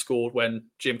 or they scored when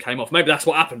Jim came off. Maybe that's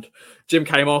what happened. Jim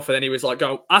came off and then he was like,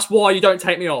 "Go, that's why you don't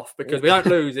take me off, because we don't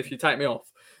lose if you take me off."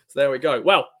 So there we go.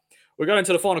 Well, we're going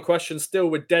to the final question, still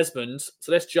with Desmond.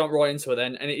 So let's jump right into it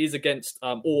then, and it is against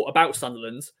or about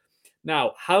Sunderland.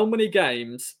 Now, how many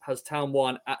games has Town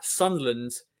won at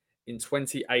Sunderland in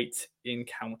 28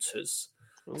 encounters?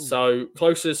 Ooh. So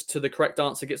closest to the correct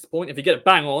answer gets the point. If you get it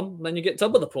bang on, then you get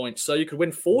double the points. So you could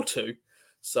win 4-2.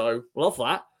 So love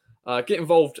that. Get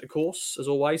involved, of course, as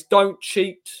always. Don't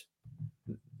cheat,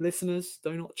 listeners.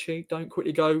 Do not cheat. Don't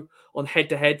quickly go on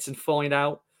head-to-heads and find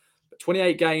out. But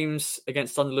 28 games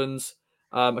against Sunderland.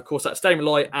 Of course, that Stadium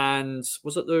Light and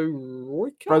was it the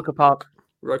Roker Park?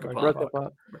 Roker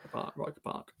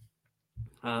Park.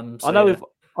 I know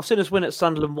I've seen us win at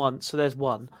Sunderland once, so there's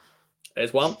one.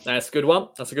 There's one. That's a good one.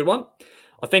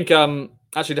 I think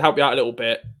actually to help you out a little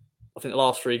bit, I think the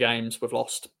last 3 games we've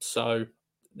lost. So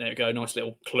there you go. Nice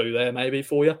little clue there maybe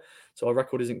for you. So our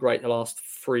record isn't great the last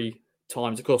 3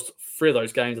 times. Of course, 3 of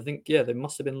those games, I think, they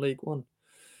must have been League One.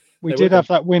 We did have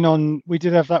that win in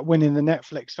the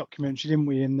Netflix documentary, didn't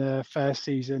we, in the first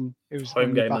season? It was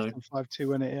home game, 5-2,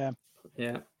 wasn't it?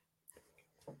 Yeah.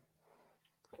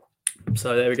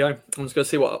 So there we go. I'm just going to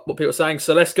see what people are saying.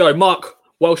 So let's go.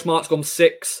 Welsh Mark's gone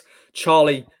 6.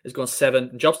 Charlie has gone 7.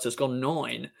 And Jobster's gone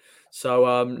 9.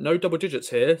 So no double digits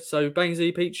here. So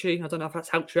Bainesy, Peachy, I don't know if that's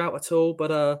helped you out at all,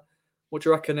 but what do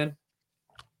you reckon then?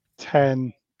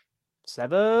 10.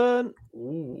 7.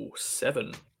 Ooh,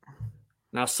 7.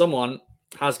 Now someone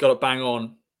has got it bang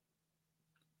on.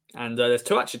 And there's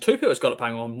 2 people that's got it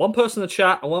bang on. One person in the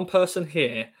chat and one person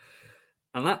here.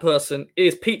 And that person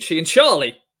is Peachy and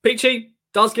Charlie. Peachy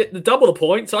does get the double the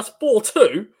point, so that's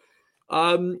 4-2.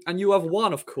 And you have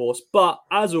 1, of course. But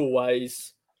as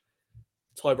always,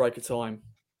 tiebreaker time.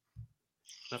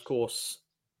 And of course,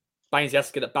 Bainesy has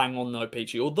to get it bang on though,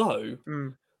 Peachy. Although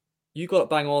you got it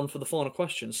bang on for the final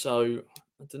question, so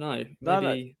I don't know.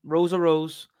 Maybe rules are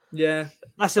rules. Yeah,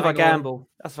 that's if I gamble.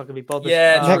 That's if I can be bothered.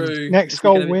 Yeah, true. Next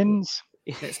goal wins.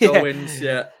 Next goal wins.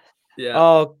 Yeah.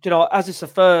 Oh, as it's the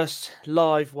first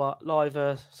live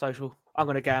social, I'm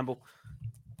going to gamble.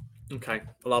 Okay,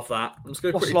 I love that. I'm just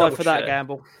going to quickly double for check. that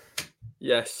gamble.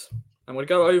 Yes, I'm going to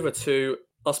go over to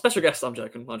our special guest. I'm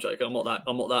joking. I'm not that.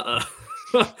 I'm not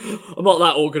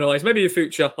that organised. Maybe in the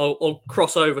future, I'll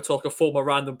cross over to like a former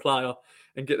random player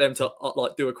and get them to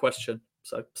do a question.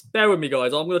 So bear with me,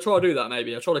 guys. I'm going to try to do that.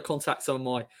 Maybe I'll try to contact some of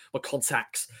my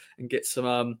contacts and get some.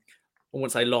 I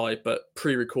won't say live, but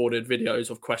pre-recorded videos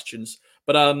of questions.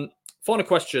 But final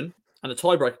question and the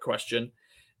tiebreaker question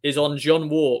is on John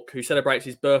Walk, who celebrates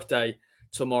his birthday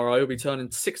tomorrow. He'll be turning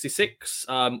 66,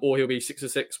 or he'll be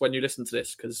 66 when you listen to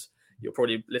this, because you'll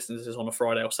probably listen to this on a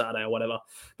Friday or Saturday or whatever.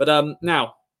 But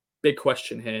now, big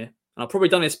question here. And I've probably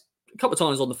done this a couple of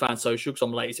times on the Fan Social because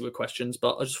I'm lazy with questions,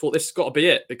 but I just thought this has got to be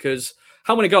it, because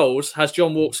how many goals has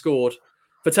John Walk scored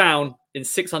for Town in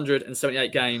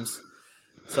 678 games?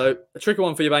 So a tricky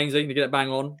one for you, Bainesy, to get it bang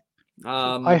on.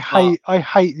 I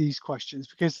hate these questions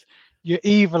because you're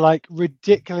either like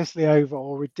ridiculously over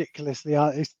or ridiculously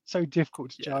out. It's so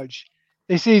difficult to judge.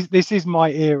 This is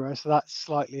my era, so that's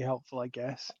slightly helpful, I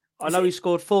guess. I know he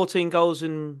scored 14 goals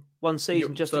in one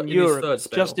season, just in Europe.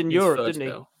 Didn't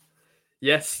he?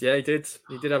 Yes, yeah, he did.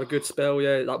 He did have a good spell.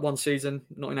 Yeah, that one season,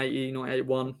 1980,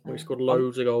 1981, where he scored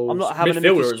loads of goals. I'm not having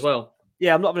midfielder as well.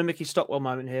 Yeah, I'm not having a Mickey Stockwell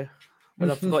moment here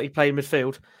when I forgot he played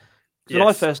midfield. Yes. When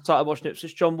I first started watching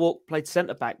Ipswich, John Walk played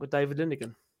centre back with David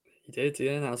Lindigan. He did,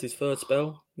 yeah. That was his third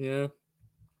spell. Yeah,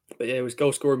 but yeah, he was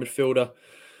goal scorer midfielder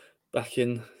back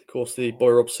in, of course, the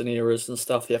Boy Robson eras and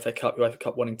stuff. The FA Cup, UEFA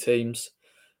Cup winning teams.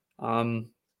 So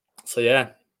yeah,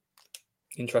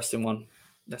 interesting one.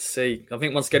 Let's see. I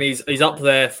think once again he's up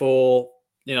there for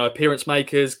appearance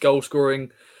makers, goal scoring,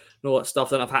 and all that stuff.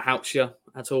 I don't know if that helps you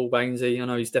at all, Bainesy. I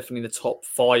know he's definitely in the top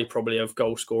 5 probably of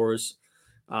goal scorers.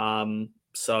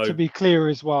 So to be clear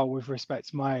as well, with respect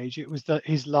to my age, it was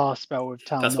his last spell with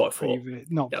Town. That's not what I thought. previous,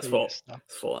 not that's previous what, stuff.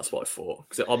 That's what I thought.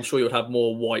 Because I'm sure you would have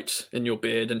more white in your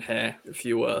beard and hair if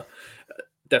you were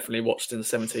definitely watched in the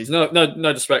 70s.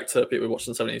 No disrespect to people who watched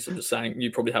in the 70s. I'm just saying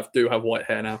you probably do have white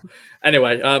hair now.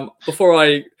 Anyway, before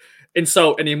I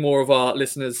insult any more of our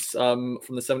listeners from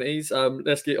the 70s,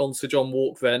 let's get on to John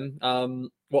Walk then.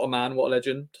 What a man, what a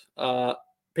legend.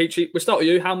 Peachy, we'll start with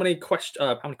you. How many questions?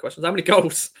 How many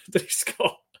goals did he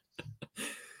score?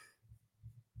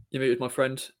 You muted my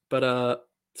friend, but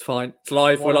it's fine. It's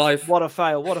live. We're live. What a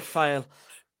fail. What a fail.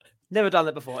 Never done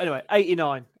that before. Anyway,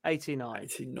 89. Like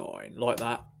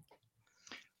that.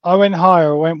 I went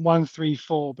higher. I went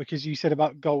 134 because you said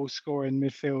about goal scoring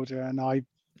midfielder, and I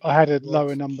had a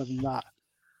lower number than that.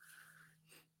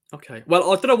 Okay.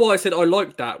 Well, I don't know why I said I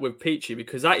liked that with Peachy,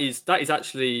 because that is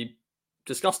actually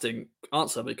disgusting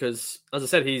answer, because as I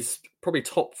said, he's probably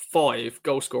top 5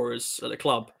 goal scorers at the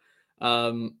club.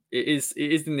 It is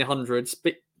in the hundreds.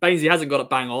 But Bainesy hasn't got it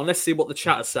bang on. Let's see what the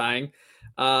chat is saying.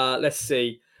 Let's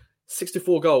see.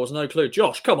 64 goals, no clue.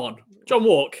 Josh, come on. John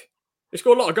Walk. He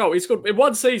scored a lot of goals. He scored in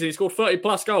one season, he scored 30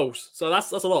 plus goals. So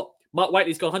that's a lot. Mark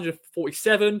Waitley's got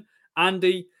 147.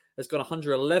 Andy has got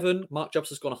 111. Mark Jobs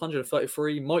has got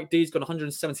 133. Mike D's got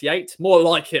 178. More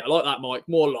like it. I like that, Mike.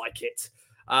 More like it.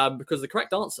 Because the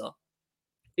correct answer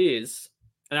is,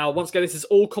 and now once again, this is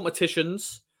all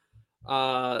competitions.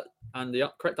 And the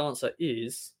correct answer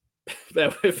is,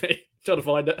 bear with me, trying to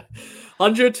find it,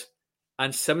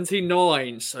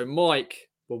 179. So Mike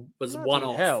was one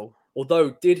off. Hell.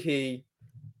 Although, did you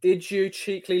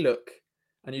cheekily look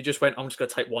and you just went, I'm just going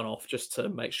to take one off just to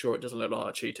make sure it doesn't look like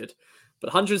I cheated.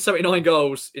 But 179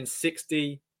 goals in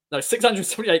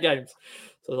 678 games.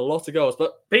 So there's a lot of goals.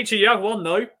 But Peachy, you have one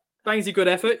though. Bainesy, good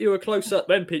effort. You were closer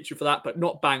than Peachy for that, but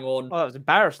not bang on. Oh, that was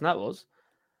embarrassing, that was.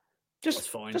 That's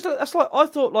fine. That's like, I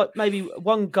thought like maybe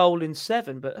 1 goal in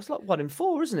 7, but that's like 1 in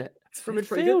 4, isn't it? From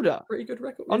midfielder. Pretty good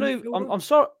record. I know. I'm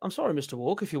sorry, Mr.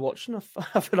 Walk, if you're watching. I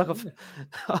feel like I've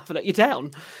let you down.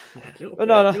 A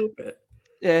little bit.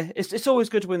 Yeah, it's always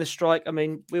good to win the strike. I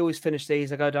mean, we always finish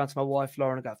these. I go down to my wife,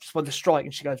 Lauren, and go, just won the strike.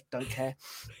 And she goes, don't care.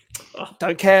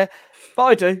 Don't care. But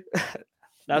I do.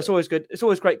 No, it's always good. It's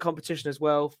always great competition as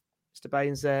well. Mr.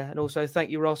 Baines there. And also, thank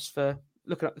you, Ross, for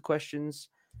looking up the questions.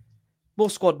 More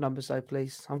squad numbers, though,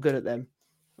 please. I'm good at them.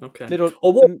 Okay.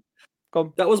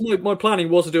 That was my planning,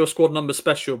 was to do a squad number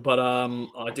special, but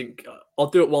I think I'll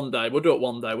do it one day. We'll do it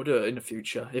one day. We'll do it in the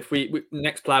future. If we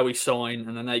next player we sign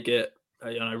and then they get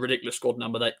a ridiculous squad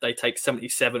number, they take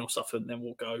 77 or something, then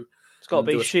we'll go. It's got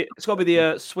to be shit. It's got to be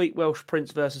the Sweet Welsh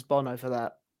Prince versus Bono for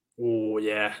that. Oh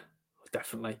yeah,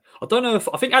 definitely. I don't know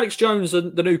I think Alex Jones,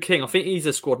 the new king, I think he's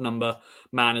a squad number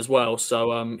man as well.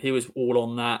 So he was all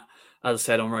on that. As I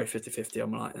said, I'm very 50-50.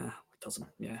 I'm like, doesn't,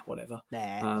 whatever.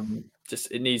 Nah. You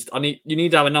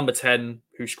need to have a number 10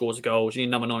 who scores goals. You need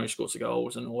number 9 who scores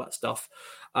goals and all that stuff.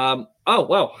 Oh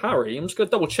well, Harry, I'm just going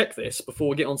to double check this before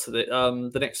we get on to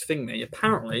the next thing. There,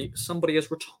 apparently somebody has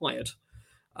retired.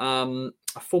 A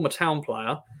former Town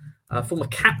player, a former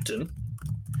captain.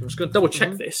 I'm just going to double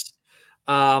check this.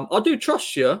 I do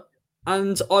trust you,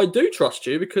 and I do trust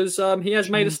you because he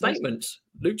has made a statement.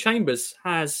 Luke Chambers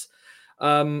has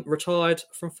retired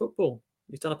from football.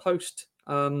 He's done a post.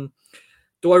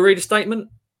 Do I read a statement?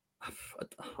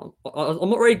 I'm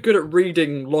not very good at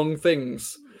reading long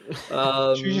things.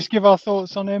 Should we just give our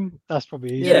thoughts on him? That's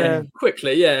probably easy. Yeah,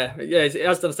 quickly. Yeah. It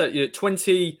has done a statement.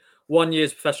 21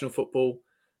 years professional football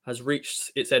has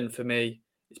reached its end for me.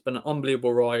 It's been an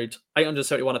unbelievable ride.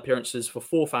 871 appearances for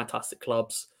 4 fantastic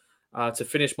clubs. To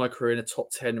finish my career in the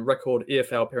top 10 record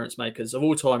EFL appearance makers of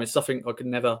all time is something I could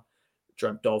never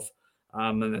dreamt of.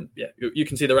 And then you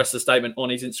can see the rest of the statement on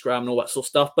his Instagram and all that sort of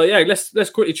stuff. But let's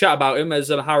quickly chat about him as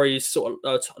Harry sort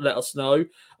of let us know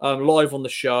live on the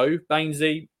show.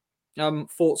 Bainesy,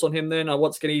 thoughts on him then?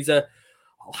 Once again, he's I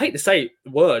hate to say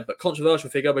the word, but controversial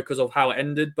figure because of how it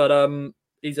ended. But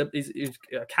he's a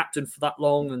captain for that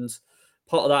long and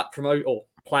part of that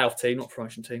playoff team, not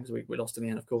promotion team, because we lost in the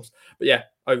end, of course. But yeah,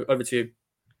 over to you.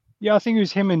 Yeah, I think it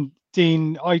was him and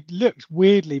Dean. I looked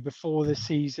weirdly before the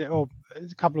season, or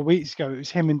a couple of weeks ago, it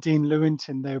was him and Dean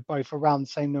Lewington. They were both around the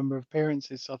same number of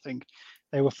appearances. So I think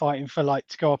they were fighting for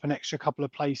to go up an extra couple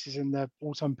of places in their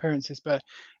all-time appearances. But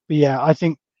yeah, I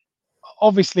think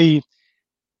obviously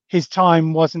his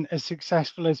time wasn't as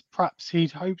successful as perhaps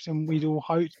he'd hoped and we'd all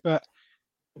hoped. But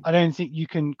I don't think you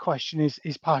can question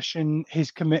his passion, his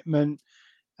commitment.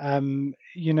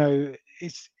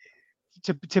 It's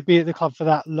to be at the club for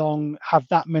that long, have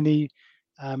that many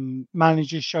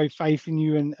managers show faith in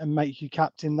you and make you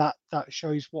captain. That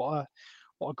shows what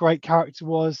a great character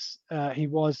he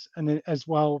was, and as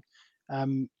well,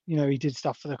 he did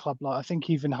stuff for the club. Like I think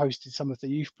he even hosted some of the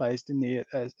youth players, didn't he,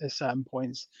 at certain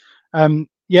points?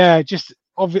 Just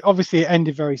obviously it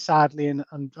ended very sadly and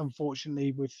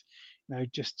unfortunately with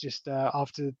just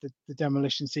after the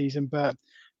demolition season, but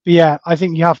yeah, I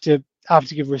think you have to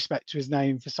give respect to his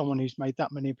name for someone who's made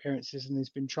that many appearances and has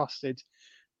been trusted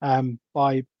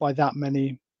by that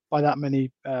many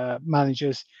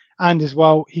managers. And as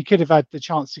well, he could have had the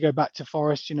chance to go back to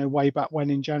Forest, way back when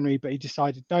in January, but he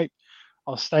decided, nope,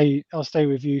 I'll stay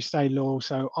with you, stay loyal.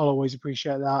 So I'll always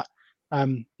appreciate that.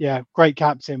 Great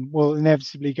captain. Will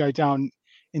inevitably go down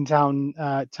in town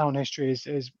history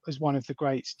as one of the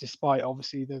greats, despite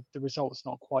obviously the results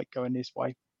not quite going his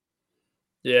way.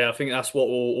 Yeah, I think that's what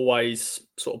will always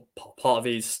sort of part of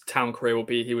his Town career will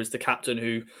be. He was the captain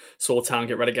who saw Town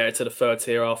get relegated to the third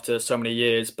tier after so many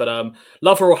years. But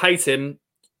love or hate him,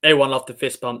 everyone loved the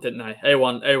fist bump, didn't they?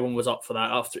 Everyone was up for that.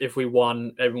 After if we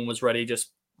won, everyone was ready.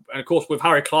 And of course with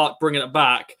Harry Clark bringing it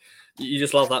back, you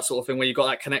just love that sort of thing where you've got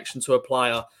that connection to a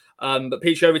player. But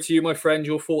Peach, over to you, my friend.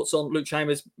 Your thoughts on Luke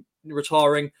Chambers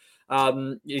retiring?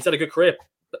 He's had a good career.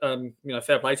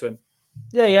 Fair play to him.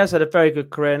 Yeah, he has had a very good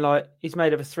career, and he's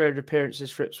made over 300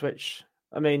 appearances for Ipswich.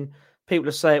 I mean, people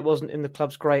will say it wasn't in the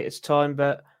club's greatest time,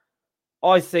 but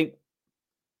I think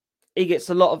he gets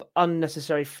a lot of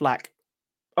unnecessary flack.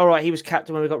 All right, he was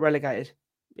captain when we got relegated.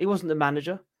 He wasn't the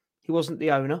manager. He wasn't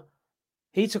the owner.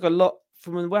 He took a lot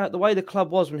from the way the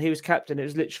club was when he was captain. It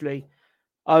was literally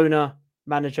owner,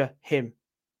 manager, him.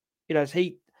 It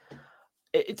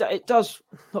does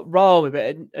not rile me, but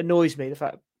it annoys me the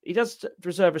fact he does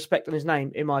deserve respect on his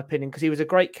name, in my opinion, because he was a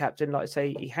great captain. Like I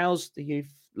say, he housed a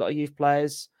lot of youth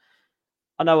players.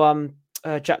 I know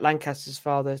Jack Lancaster's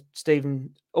father,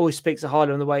 Stephen, always speaks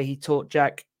highly on the way he taught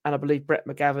Jack, and I believe Brett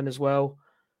McGavin as well.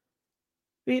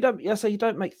 But you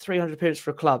don't make 300 appearances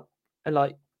for a club, and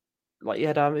like you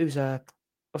had it was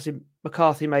obviously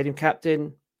McCarthy made him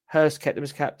captain, Hurst kept him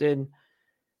as captain,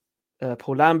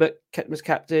 Paul Lambert kept him as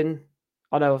captain.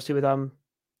 I know obviously with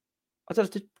I don't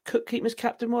know, did Cook keep him as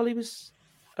captain while he was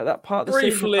at that part of the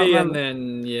season? Briefly, and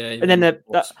then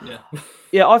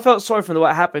I felt sorry for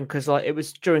what happened because it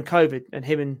was during COVID, and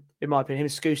in my opinion, him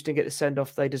and Scoose didn't get the send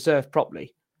off they deserved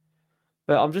properly.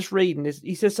 But I'm just reading this.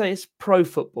 He says it's pro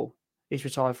football he's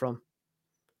retired from.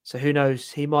 So who knows?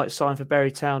 He might sign for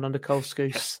Bury Town under Cole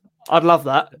Scouse. I'd love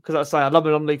that because I love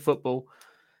non-league football.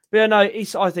 But yeah, no,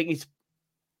 I think he's.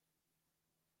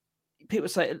 People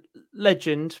say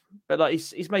legend, but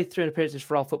he's made 300 appearances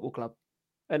for our football club,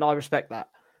 and I respect that.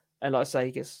 And like I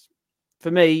say,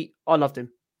 for me, I loved him.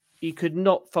 You could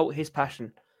not fault his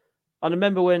passion. I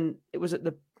remember when it was at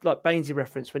the Bainsey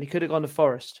reference when he could have gone to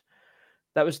Forest.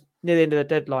 That was near the end of the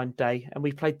deadline day, and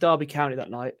we played Derby County that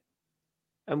night,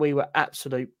 and we were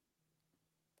absolute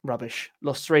rubbish.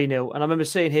 Lost 3-0, and I remember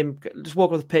seeing him just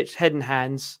walk off the pitch, head in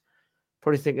hands,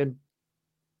 probably thinking,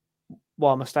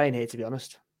 "Why am I staying here?" To be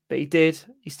honest. But he did.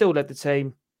 He still led the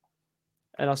team.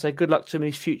 And I say good luck to him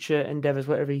in his future endeavours,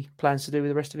 whatever he plans to do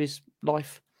with the rest of his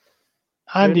life.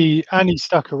 And he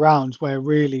stuck around where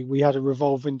really we had a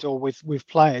revolving door with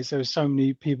players. There were so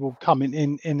many people coming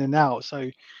in and out. So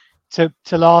to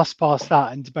last past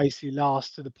that and to basically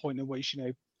last to the point at which,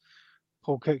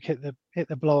 Paul Cook hit the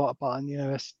blow up button,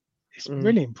 it's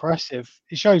really impressive.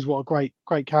 It shows what a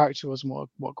great character was and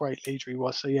what great leader he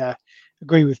was. So yeah,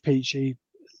 agree with Peachy.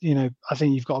 I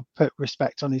think you've got to put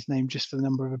respect on his name just for the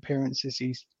number of appearances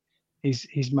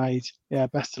he's made. Yeah,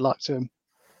 best of luck to him.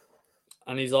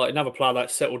 And he's another player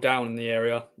that settled down in the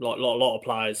area, like a lot of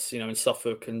players, in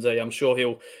Suffolk, and I'm sure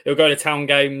he'll go to Town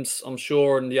games. I'm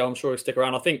sure, and I'm sure he'll stick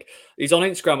around. I think he's on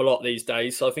Instagram a lot these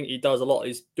days, so I think he does a lot.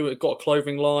 He's got a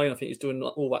clothing line. I think he's doing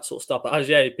all that sort of stuff. But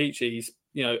Peachy, he's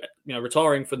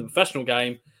retiring from the professional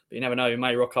game, but you never know. He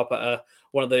may rock up at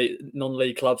one of the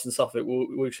non-league clubs in Suffolk.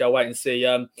 We shall wait and see.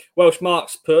 Welsh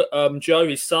Marks put Joe,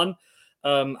 his son.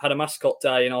 Had a mascot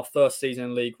day in our first season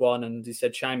in League One, and he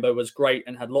said Chamber was great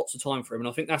and had lots of time for him. And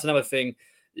I think that's another thing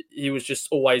he was just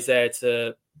always there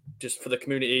just for the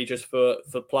community, just for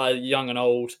players young and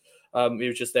old. He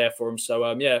was just there for him.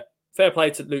 So fair play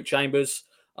to Luke Chambers.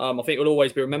 I think he'll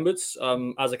always be remembered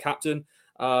as a captain.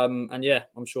 And yeah,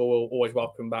 I'm sure we'll always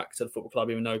welcome him back to the football club,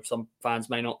 even though some fans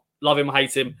may not love him or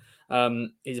hate him.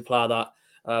 He's a player that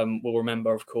we'll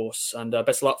remember, of course. And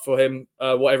best of luck for him,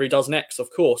 whatever he does next, of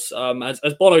course. As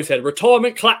Bono said,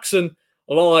 retirement klaxon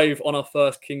live on our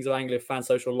first Kings of Anglia Fan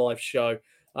Social live show.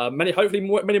 Hopefully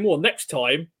many more next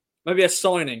time. Maybe a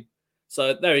signing.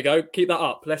 So there we go. Keep that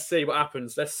up. Let's see what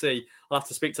happens. Let's see. I'll have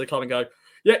to speak to the club and go,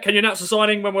 yeah, can you announce a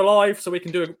signing when we're live so we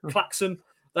can do a klaxon?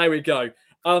 There we go.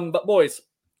 But boys,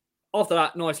 after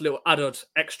that nice little added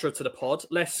extra to the pod,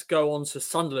 let's go on to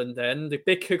Sunderland then. The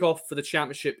big kickoff for the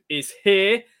Championship is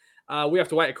here. We have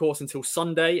to wait, of course, until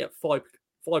Sunday at 5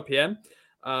 p.m.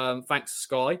 Thanks to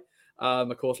Sky.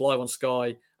 Of course, live on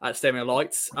Sky at Stadium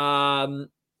Lights.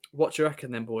 What do you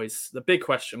reckon then, boys? The big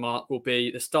question mark will be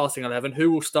the starting 11.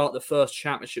 Who will start the first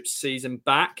Championship season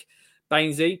back?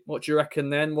 Bainesy, what do you reckon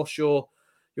then? What's your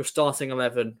starting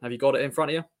 11? Have you got it in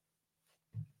front of you?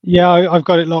 Yeah, I've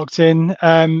got it locked in.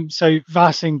 So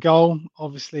Vass in goal.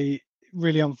 Obviously,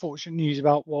 really unfortunate news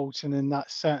about Walton, and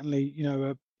that's certainly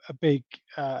a big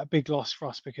loss for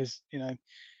us because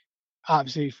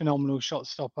absolutely phenomenal shot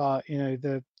stopper.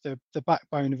 The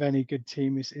backbone of any good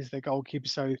team is their goalkeeper.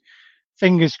 So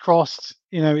fingers crossed.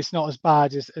 It's not as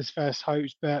bad as first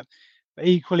hoped, but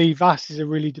equally, Vass is a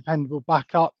really dependable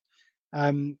backup.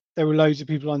 There were loads of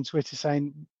people on Twitter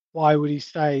saying, why would he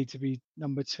stay to be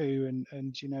number 2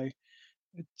 and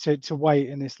to wait?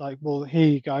 And it's like, well, here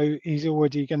you go. He's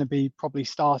already going to be probably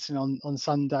starting on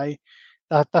Sunday.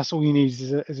 That's all you need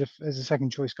as a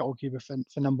second choice goalkeeper for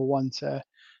number 1 to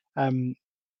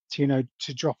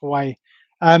drop away.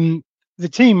 The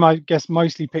team, I guess,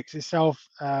 mostly picks itself.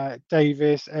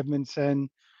 Davis, Edmondson,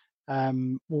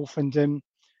 Wolfenden,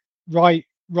 right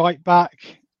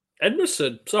back.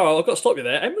 Edmondson. Sorry, I've got to stop you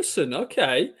there. Edmondson.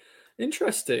 Okay.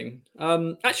 Interesting.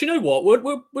 Actually, you know what?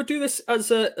 We'll do this as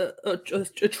a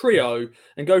trio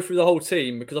and go through the whole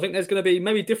team because I think there's going to be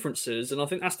maybe differences, and I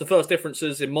think that's the first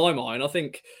differences in my mind. I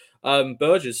think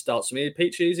Burgess starts for me.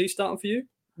 Peachy, is he starting for you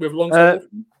with alongside?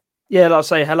 Yeah, like I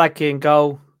say, Halaki in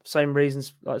goal. Same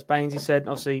reasons like as Bainesy said.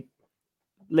 Obviously,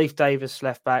 Leif Davis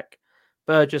left back,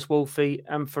 Burgess, Wolfie,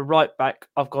 and for right back,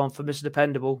 I've gone for Mr.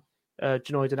 Dependable,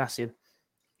 Janoy Danassian.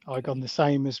 I got the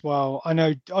same as well. I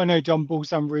know John Ball's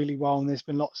done really well, and there's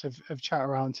been lots of chat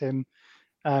around him,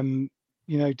 doing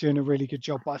a really good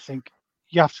job. But I think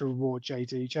you have to reward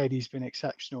JD. JD's been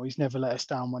exceptional. He's never let us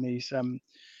down when he's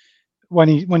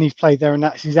played there, and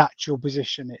that's his actual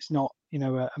position. It's not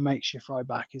a makeshift right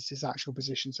back. It's his actual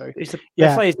position. So they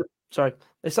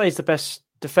say he's the best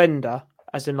defender,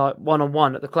 as in like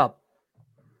 1-on-1 at the club.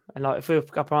 And like if we're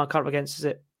up against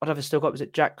I'd have still got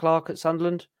Jack Clark at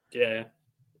Sunderland. Yeah.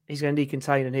 He's going to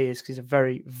decontain, and he is because he's a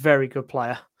very, very good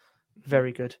player.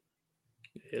 Very good.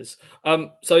 He is.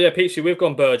 So yeah, Peachy, we've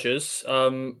gone Burgess,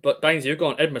 but Bainesy, you've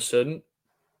gone Edmondson.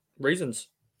 Reasons?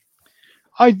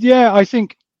 I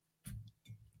think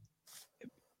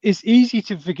it's easy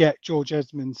to forget George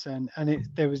Edmondson, and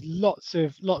there was lots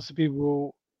of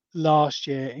people last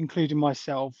year, including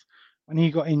myself, when he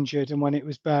got injured and when it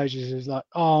was Burgess, it was like,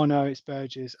 oh no, it's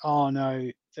Burgess. Oh no,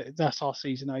 that's our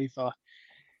season over.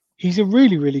 He's a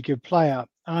really, really good player.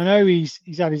 And I know he's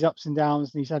had his ups and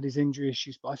downs and he's had his injury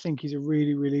issues, but I think he's a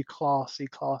really, really classy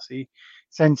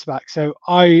centre back. So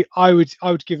I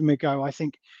would give him a go. I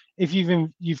think if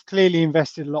you've clearly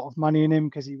invested a lot of money in him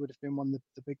because he would have been one of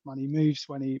the big money moves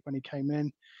when he came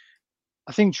in.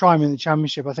 I think try him in the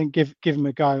Championship. I think give him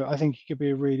a go. I think he could be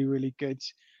a really, really good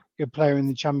player in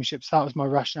the Championship. So that was my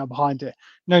rationale behind it.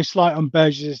 No slight on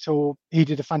Burgess at all. He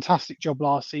did a fantastic job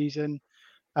last season.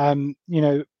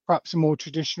 Perhaps a more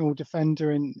traditional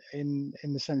defender in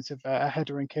the sense of a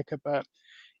header and kicker, but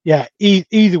yeah,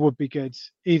 either would be good.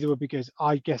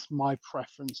 I guess my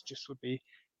preference just would be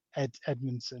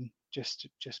Edmondson, just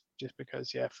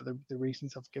because, for the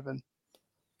reasons I've given.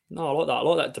 No, I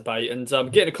like that debate, and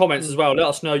get in the comments as well. Let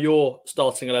us know your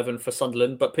starting 11 for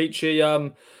Sunderland. But Peachy,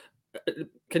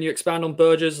 can you expand on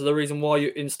Burgess? The reason why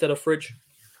you instead of Fridge?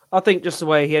 I think just the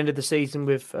way he ended the season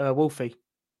with Wolfie.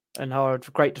 And had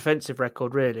a great defensive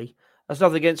record, really. That's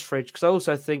nothing against Fridge, because I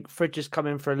also think Fridge has come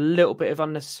in for a little bit of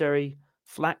unnecessary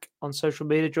flack on social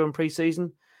media during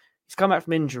pre-season. He's come back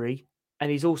from injury, and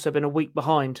he's also been a week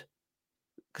behind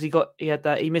because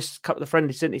he missed a couple of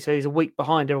friendlies, didn't he? So he's a week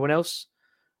behind everyone else.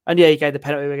 And yeah, he gave the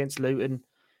penalty against Luton.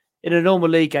 In a normal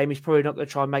league game, he's probably not going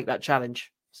to try and make that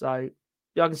challenge. So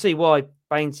yeah, I can see why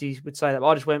Bainesy would say that. But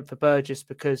I just went for Burgess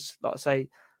because, like I say,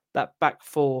 that back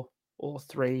four or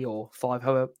 3 or 5,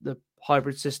 however, the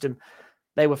hybrid system.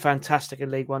 They were fantastic in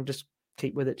League One. Just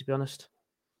keep with it, to be honest.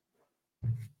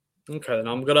 Okay, then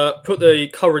I'm going to put the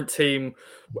current team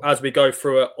as we go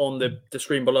through it on the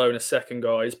screen below in a second,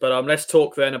 guys. But let's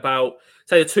talk then about,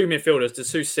 say, the two midfielders, the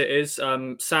two sitters.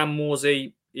 Sam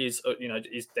Morsey is,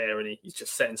 he's there and he's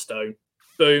just set in stone.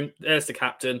 Boom, there's the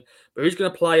captain. But who's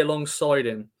going to play alongside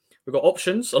him? We've got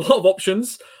options, a lot of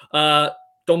options.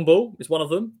 Don Bull is one of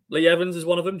them. Lee Evans is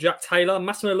one of them. Jack Taylor.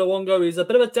 Massimo Luongo is a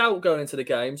bit of a doubt going into the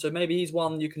game. So maybe he's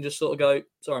one you can just sort of go,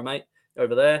 sorry, mate,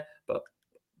 over there. But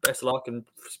best of luck and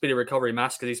speedy recovery,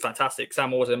 Mass, because he's fantastic.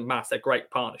 Sam Morsey and Mass, they're great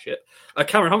partnership.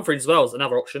 Cameron Humphreys as well is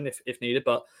another option if needed.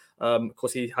 But of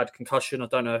course, he had concussion. I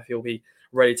don't know if he'll be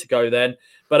ready to go then.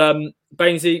 But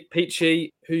Bainesy,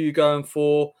 Peachy, who are you going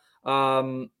for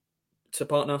to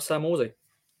partner Sam Morsey?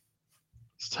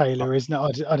 It's Taylor, isn't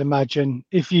it? I'd imagine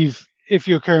if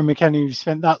you're Kieran McKenna, you've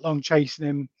spent that long chasing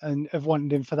him and have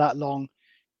wanted him for that long,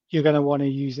 you're going to want to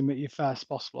use him at your first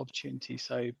possible opportunity.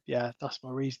 So yeah, that's my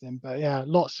reasoning. But yeah,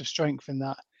 lots of strength in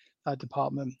that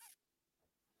department.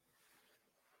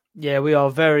 Yeah, we are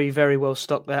very, very well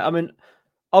stocked there. I mean,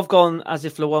 I've gone as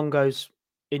if Luongo's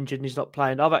injured and he's not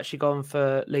playing. I've actually gone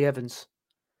for Lee Evans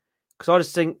because I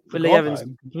just think with Lee Evans,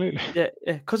 yeah,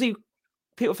 because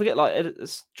people forget, like,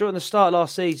 during the start of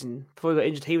last season, before he got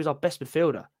injured, he was our best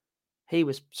midfielder. He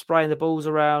was spraying the balls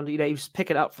around. He was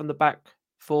picking up from the back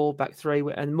 4, back 3,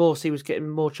 and Morsey was getting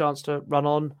more chance to run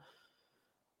on.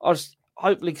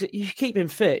 Hopefully, you keep him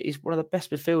fit. He's one of the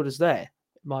best midfielders there.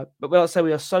 But I'd say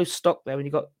we are so stocked there. When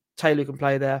you've got Taylor who can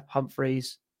play there,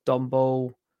 Humphreys, Don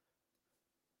Ball.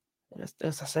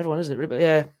 That's everyone, isn't it? Really? But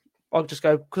yeah, I'll just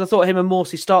go because I thought him and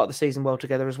Morsey started the season well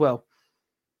together as well.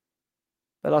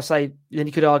 But I say, then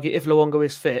you could argue if Luongo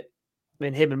is fit, I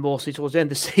mean, him and Morsey towards the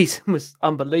end of the season was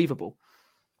unbelievable.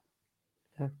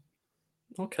 Yeah.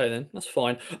 Okay, then that's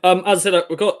fine. As I said,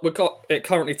 we've got it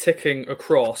currently ticking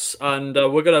across, and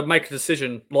we're going to make a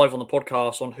decision live on the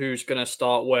podcast on who's going to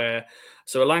start where.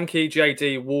 So Alanke,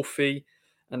 JD, Wolfie,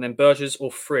 and then Burgess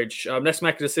or Fridge. Let's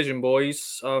make a decision,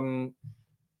 boys. As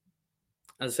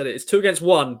I said, it's 2 against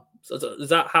 1. So is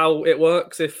that how it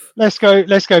works? If let's go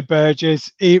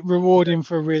Burgess. Reward him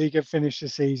for a really good finish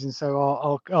this season.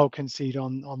 So I'll concede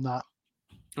on that.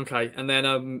 Okay, and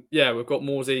then we've got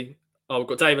Morsey. We've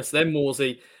got Davis, then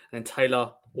Morsey, and then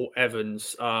Taylor or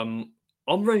Evans. I'm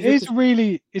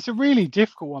ready. It's a really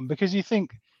difficult one because you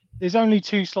think there's only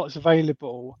 2 slots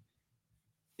available.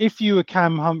 If you were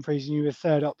Cam Humphreys and you were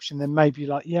third option, then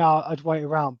maybe I'd wait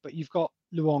around. But you've got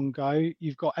Luongo,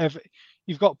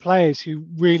 you've got players who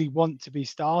really want to be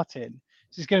starting.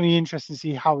 So it's going to be interesting to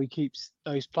see how he keeps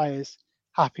those players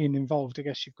happy and involved. I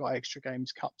guess you've got extra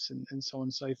games, cups, and so on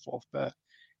and so forth. But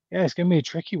yeah, it's going to be a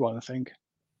tricky one, I think.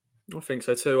 I think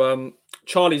so too.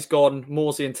 Charlie's gone,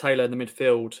 Morsey and Taylor in the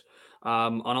midfield,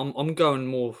 and I'm going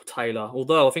more Taylor.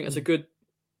 Although I think it's a good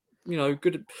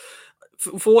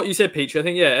for what you said, Peach. I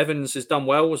think Evans has done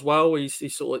well as well.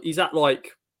 He's at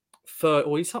like third,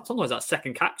 or he's sometimes that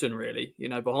second captain really,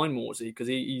 behind Morsey because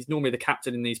he's normally the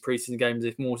captain in these preseason games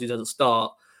if Morsey doesn't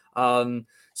start.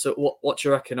 So what do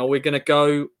you reckon? Are we going to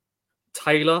go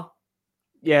Taylor?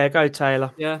 Yeah, go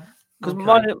Taylor. Yeah. Because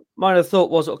my thought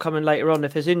was it'll come in later on.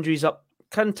 If his injuries up,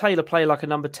 can Taylor play like a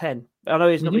number 10? I know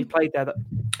he's not really played there.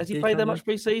 Has he played there much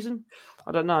pre-season?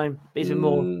 I don't know. He's been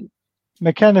more.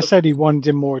 McKenna said he wanted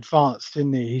him more advanced,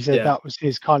 didn't he? He said that was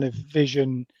his kind of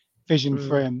vision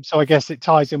for him. So I guess it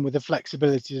ties in with the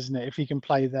flexibility, doesn't it? If he can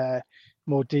play there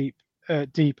more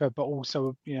deeper, but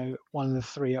also one of the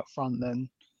 3 up front, then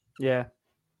yeah.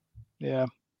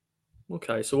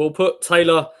 Okay, so we'll put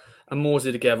Taylor and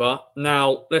Morsey together.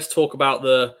 Now let's talk about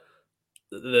the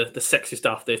sexy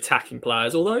stuff, the attacking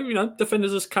players. Although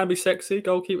defenders can be sexy,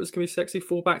 goalkeepers can be sexy,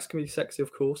 fullbacks can be sexy,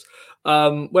 of course.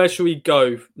 Where should we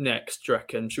go next? Do you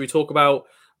reckon? Should we talk about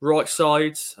right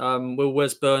sides? Will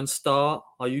Wes Burns start?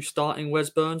 Are you starting Wes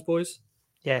Burns, boys?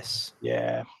 Yes.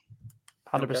 Yeah.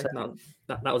 100%. Okay,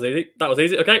 that was easy. That was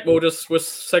easy. Okay, we'll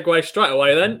segue straight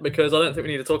away then, because I don't think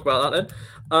we need to talk about that then.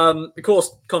 Of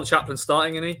course, Connor Chaplin's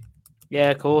starting, isn't he?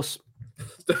 Yeah, of course.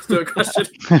 Let's do a question.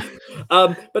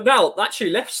 But now,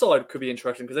 actually, left side could be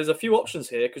interesting because there's a few options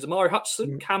here. Because Amari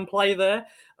Hutchinson can play there.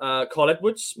 Carl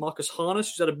Edwards, Marcus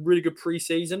Harness, who's had a really good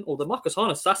pre-season. Although Marcus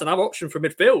Harness, that's another option for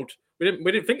midfield. We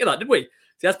didn't think of that, did we?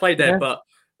 He has played there, but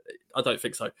I don't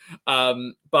think so.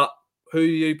 But who are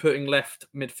you putting left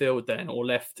midfield then, or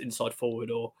left inside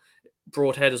forward, or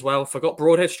Broadhead as well? Forgot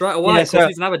Broadhead straight away because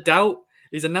he's another doubt.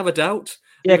 He's another doubt.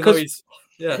 Yeah, because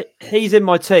he's in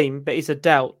my team, but he's a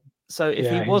doubt. So if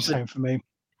he was same for me.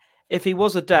 If he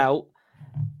was a doubt,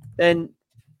 then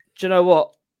do you know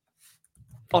what?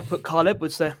 I'd put Kyle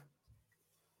Edwards there.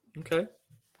 Okay.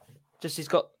 Just he's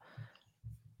got.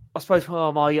 I suppose.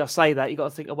 Oh my! I say that you got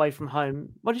to think away from home.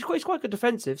 But he's quite good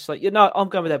defensive. So I'm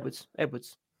going with Edwards.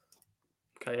 Edwards.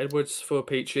 Okay, Edwards for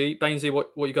Peachy. Bainesy,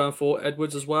 what you going for?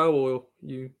 Edwards as well, or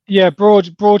you? Yeah,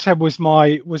 Broadhead was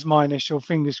my initial.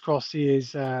 Fingers crossed he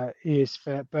is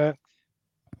fit, but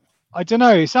I don't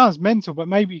know. It sounds mental, but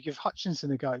maybe you give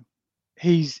Hutchinson a go.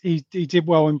 He did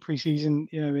well in preseason,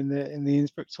 in the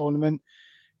Innsbruck tournament.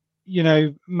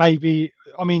 Maybe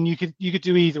you could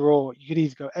do either or. You could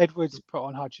either go Edwards, put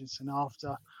on Hutchinson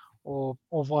after, or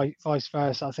vice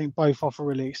versa. I think both offer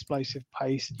really explosive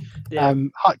pace. Yeah.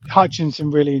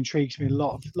 Hutchinson really intrigues me. A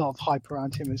lot of hype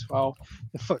around him as well.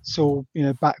 The futsal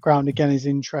background again is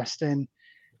interesting.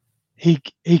 He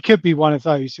could be one of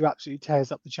those who absolutely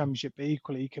tears up the championship, but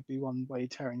equally he could be one where you're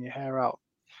tearing your hair out.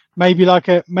 Maybe like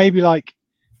a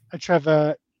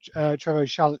Trevor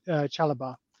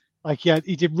Chalobah. Like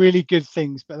he did really good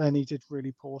things, but then he did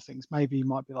really poor things. Maybe he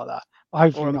might be like that, but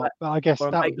hopefully not. But I guess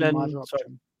that would be my other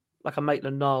option. Like a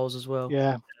Maitland-Niles as well.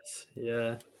 Yeah.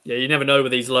 Yeah. You never know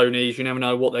with these loanees. You never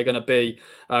know what they're going to be,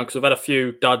 because we've had a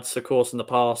few duds, of course, in the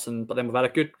past, but then we've had a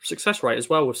good success rate as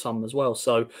well with some as well.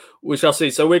 So we shall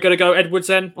see. So we're going to go Edwards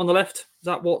then on the left. Is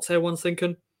that what everyone's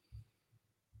thinking?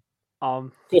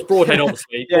 Of course, Broadhead,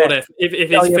 obviously. Yeah. Broadhead, if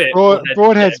he's fit.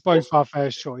 Broadhead's both our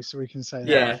first choice, so we can say that.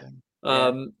 Yeah.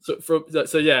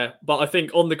 But I think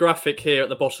on the graphic here at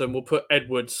the bottom, we'll put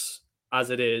Edwards as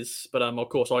it is, but of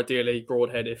course, ideally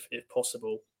Broadhead if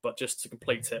possible. But just to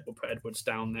complete it, we'll put Edwards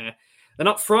down there. Then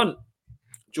up front,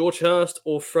 George Hurst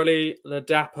or Frelly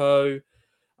Ladapo.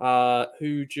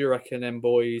 Who do you reckon, then,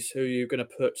 boys? Who are you going to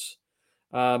put?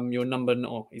 Your number?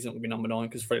 Oh, he's not going to be number 9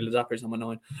 because Frelly Ladapo is number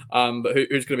 9. But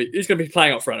who's going to be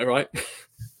playing up front, right?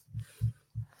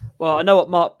 Well, I know what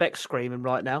Mark Beck's screaming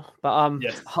right now, but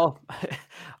yes.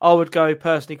 I would go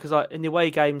personally because in the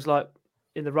away games, like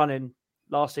in the running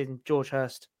last season, George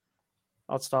Hurst,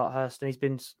 I'd start Hurst, and he's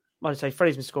been. I'd say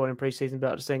Freddie's been scoring in pre-season,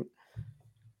 but I just think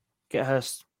get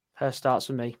Hurst starts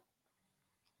for me.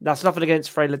 That's nothing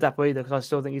against Freddie Ladapo either, because I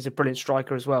still think he's a brilliant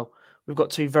striker as well. We've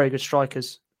got 2 very good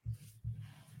strikers.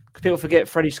 People forget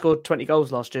Freddie scored 20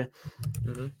 goals last year.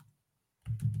 Mm-hmm.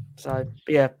 So,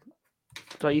 but yeah,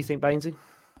 what do you think, Bainesy?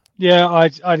 Yeah,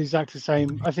 I'd exactly the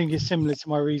same. I think it's similar to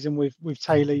my reason with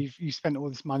Taylor. You spent all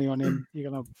this money on him.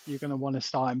 You're gonna want to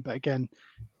start him. But again,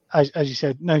 as you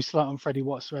said, no slight on Freddie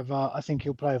whatsoever. I think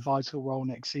he'll play a vital role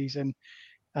next season.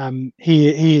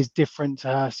 He is different to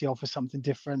Hurst. He offers something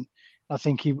different. I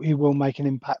think he will make an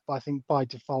impact. But I think by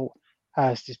default,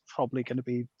 Hurst is probably going to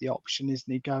be the option,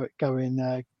 isn't he?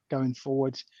 Going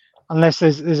forward, unless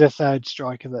there's a third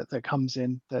striker that comes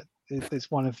in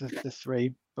that's one of the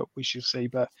 3. But we shall see.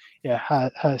 But yeah,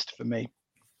 Hurst for me.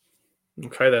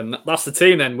 Okay, then that's the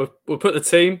team. Then we'll put the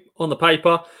team on the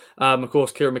paper. Of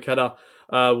course, Kieran McKenna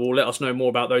will let us know more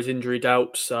about those injury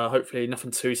doubts. Hopefully,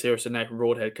 nothing too serious in Nathan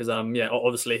Broadhead, because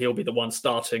obviously he'll be the one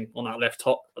starting on that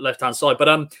left hand side.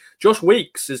 But Josh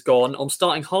Weeks is gone. I'm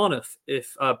starting Harnath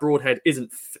if Broadhead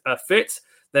isn't fit.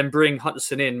 Then bring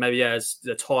Hutchinson in, maybe as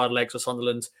the tired legs of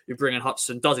Sunderland. You bring in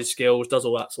Hutchinson, does his skills, does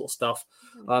all that sort of stuff.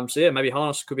 Maybe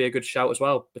Harness could be a good shout as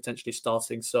well, potentially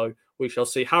starting. So we shall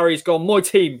see. Harry's gone. My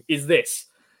team is this.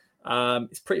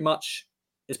 It's pretty much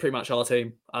our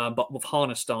team, but with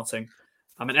Harness starting.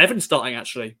 Evan's starting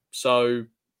actually. So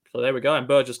there we go, and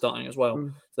Burgess starting as well.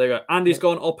 So there you go. Andy's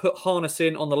gone. I'll put Harness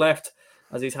in on the left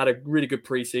as he's had a really good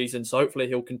preseason. So hopefully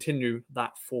he'll continue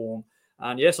that form.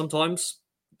 And yeah, sometimes.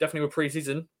 Definitely with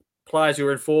pre-season, players who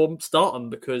are in form, start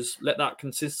them, because let that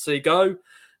consistency go,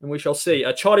 and we shall see.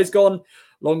 Charlie's gone.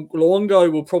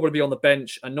 Luongo will probably be on the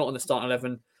bench and not in the starting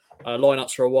 11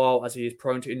 lineups for a while, as he is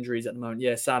prone to injuries at the moment.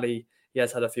 Yeah, Sally, he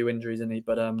has had a few injuries, isn't he?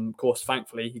 But of course,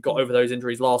 thankfully, he got over those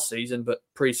injuries last season. But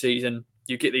pre-season,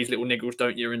 you get these little niggles,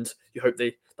 don't you? And you hope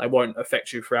they won't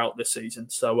affect you throughout this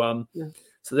season. So,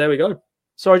 so there we go.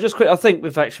 Sorry, just quick. I think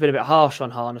we've actually been a bit harsh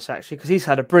on Harness, actually, because he's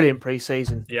had a brilliant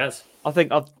pre-season. Yes. I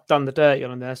think I've done the dirty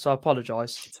on him there, so I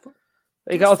apologise.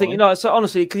 I think, so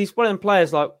honestly, because he's one of them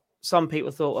players, like some people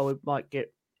thought,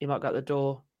 he might go out the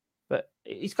door. But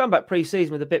he's come back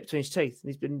pre-season with a bit between his teeth.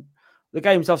 And the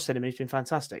games I've seen him, he's been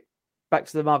fantastic. Back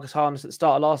to the Marcus Harness at the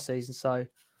start of last season, so...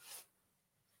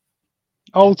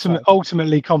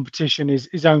 Ultimately, competition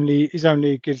is only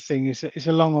a good thing. It's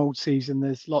a long old season.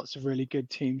 There's lots of really good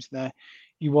teams there.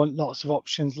 You want lots of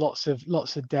options, lots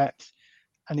of depth,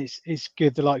 and it's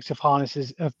good. The likes of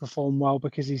Harness have performed well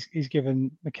because he's given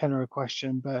McKenna a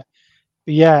question. But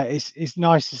yeah, it's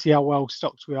nice to see how well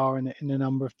stocked we are in a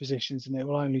number of positions, and it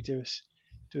will only do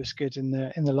us good in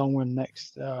the long run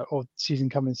next or season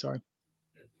coming. Sorry.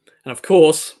 And of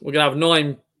course, we're going to have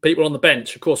 9 people on the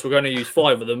bench. Of course, we're going to use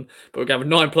 5 of them, but we're going to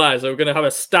have 9 players. So we're going to have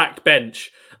a stacked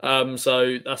bench.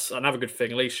 So that's another good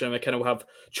thing. Alicia and McKenna will have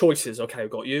choices. Okay,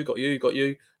 we've got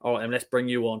you. All right, and let's bring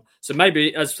you on. So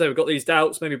maybe, as I say, we've got these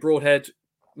doubts. Maybe Broadhead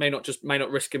may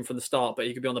not risk him from the start, but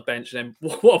he could be on the bench. And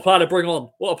then what a player to bring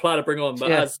on!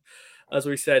 But as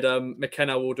we said,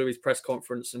 McKenna will do his press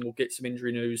conference and we'll get some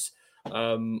injury news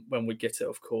when we get it,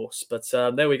 of course. But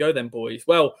there we go then, boys.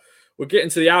 Well, we're getting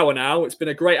to the hour now. It's been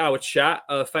a great hour chat.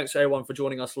 Thanks to everyone for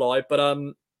joining us live.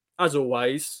 But as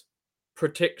always,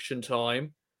 prediction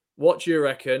time. What do you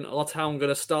reckon? Are Town going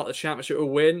to start the championship with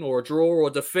a win or a draw or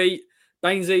a defeat?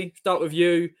 Bainesy, start with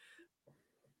you.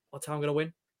 Are Town going to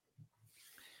win?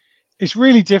 It's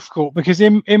really difficult because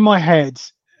in my head,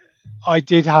 I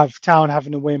did have Town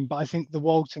having a win, but I think the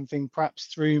Walton thing perhaps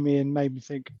threw me and made me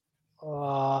think,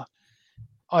 I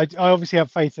obviously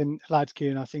have faith in Ladke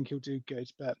and I think he'll do good,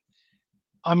 but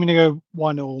I'm going to go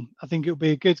 1-1. I think it'll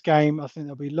be a good game. I think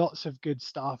there'll be lots of good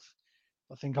stuff.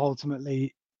 I think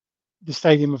ultimately the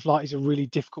Stadium of Light is a really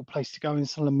difficult place to go, and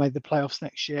Sunderland made the playoffs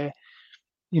next year.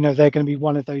 You know, they're going to be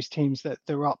one of those teams that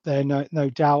they're up there, no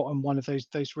doubt, and one of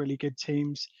those really good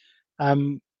teams.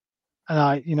 And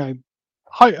I,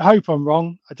 hope I'm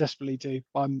wrong. I desperately do.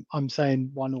 But I'm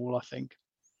saying 1-1, I think.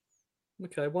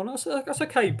 Okay, well that's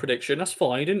okay prediction. That's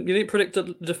fine. You didn't predict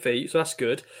a defeat, so that's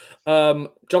good.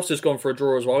 Jobster's gone for a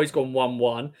draw as well. He's gone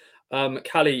 1-1.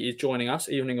 Callie is joining us.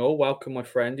 Evening all. Welcome, my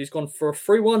friend. He's gone for a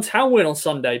 3-1 Town win on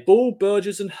Sunday. Ball,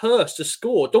 Burgess, and Hurst to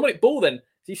score. Dominic Ball then.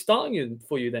 Is he starting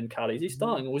for you then, Callie? Is he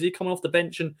starting, or was he coming off the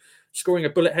bench and scoring a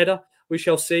bullet header? We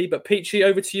shall see. But Peachy,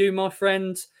 over to you, my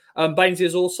friend. Bainesy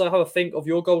has also have a think of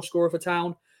your goal scorer for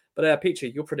Town. But Peachy,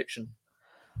 your prediction.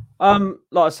 Like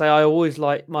I say, I always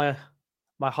like my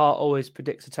heart always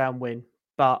predicts a Town win,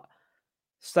 but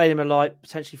Stadium of Light,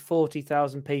 potentially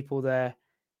 40,000 people there.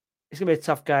 It's going to be a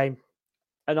tough game,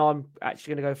 and I'm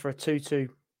actually going to go for a 2-2.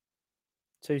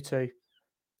 2-2.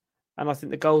 And I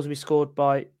think the goals will be scored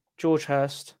by George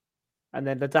Hurst, and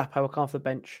then Ladapo will come off the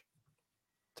bench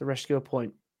to rescue a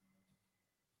point.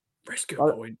 Rescue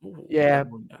a point? Ooh, yeah.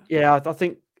 I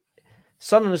think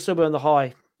Sunderland is still be on the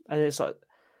high, and it's like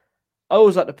I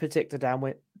always like to predict a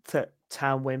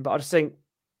Town win, but I just think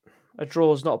a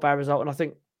draw is not a bad result, and I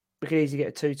think we could easily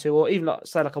get a 2-2 or even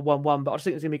say like a 1-1. But I just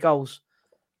think there's going to be goals.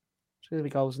 There's going to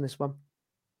be goals in this one.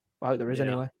 I hope there is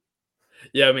anyway.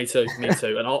 Yeah, me too.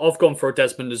 And I've gone for a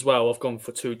Desmond as well. I've gone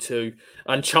for 2-2.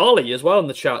 And Charlie as well in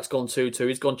the chat's gone 2-2.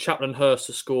 He's gone Chaplin Hurst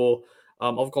to score.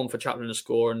 I've gone for Chaplin to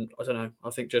score, and I don't know. I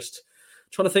think just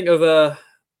trying to think of a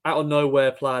out of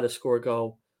nowhere player to score a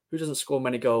goal. Who doesn't score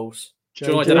many goals? His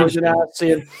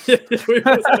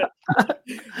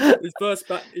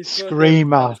first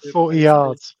screamer, 40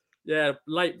 yards. Yeah,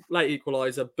 late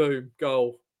equaliser, boom,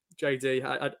 goal. JD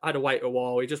had to wait a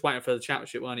while. He just waiting for the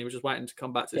championship one. He was just waiting to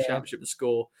come back to the championship and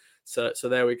score. So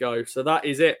there we go. So that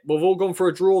is it. We've all gone for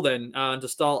a draw then to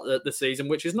start the season,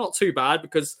 which is not too bad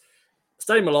because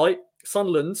Stadium of Light,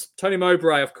 Sunderland, Tony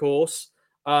Mowbray, of course,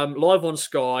 live on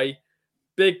Sky,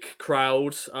 big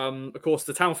crowd. Of course,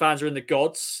 the Town fans are in the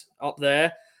gods up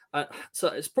there. So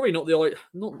it's probably not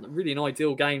really an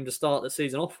ideal game to start the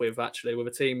season off with, actually, with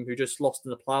a team who just lost in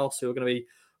the playoffs, who are going to be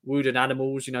wounded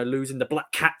animals, losing the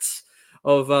Black Cats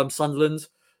of Sunderland.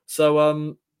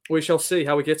 So we shall see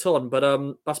how we get on.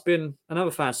 But that's been another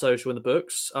Fan Social in the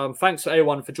books. Thanks to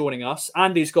everyone for joining us.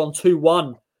 Andy's gone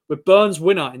 2-1 with Burns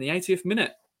winner in the 80th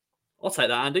minute. I'll take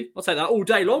that, Andy. I'll take that all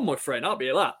day long, my friend. I'll be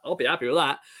happy with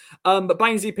that. But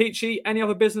Bainesy, Peachy, any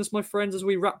other business, my friends, as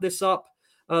we wrap this up?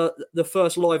 The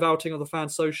first live outing of the Fan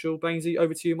Social. Bainesy,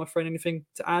 over to you, my friend. Anything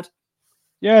to add?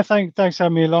 Yeah, thanks for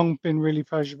having me along. Been really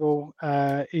pleasurable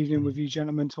evening with you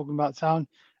gentlemen talking about Town.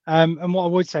 And what I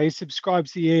would say is subscribe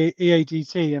to the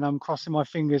EADT, and I'm crossing my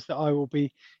fingers that I will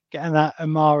be getting that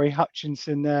Amari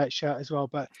Hutchinson shirt as well.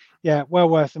 But yeah, well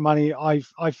worth the money. I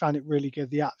found it really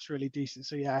good. The app's really decent.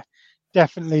 So yeah,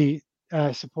 definitely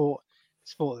support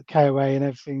the KOA and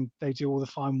everything they do, all the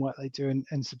fine work they do,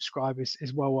 and subscribe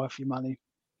is well worth your money.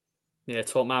 Yeah,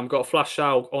 top man. We've got a flash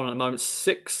sale on at the moment.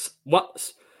 £6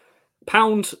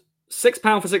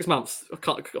 for 6 months. I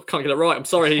can't get it right. I'm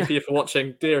sorry for you for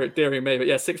watching, dearing me. But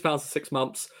yeah, £6 for 6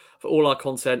 months for all our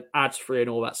content, ads free,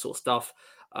 and all that sort of stuff.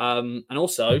 And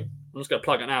also, I'm just going to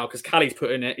plug it now because Callie's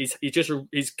put in it.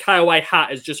 His KOA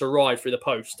hat has just arrived through the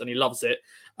post, and he loves it.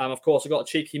 Of course, I've got a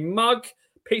cheeky mug.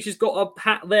 Peach has got a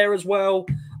hat there as well.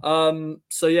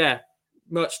 So yeah,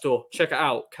 merch store. Check it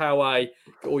out. KOA,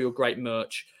 get all your great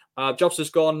merch. Jobs has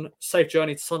gone. Safe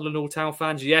journey to Sunderland All Town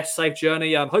fans. Yes, safe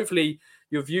journey. Hopefully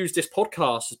you've used this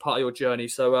podcast as part of your journey.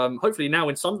 So hopefully now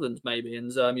in Sunderland maybe,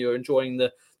 and you're enjoying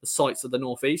the the sights of the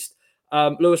Northeast.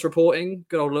 Lewis reporting.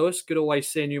 Good old Lewis. Good always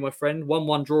seeing you, my friend.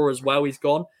 1-1 draw as well. He's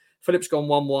gone. Philip's gone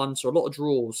 1-1, so a lot of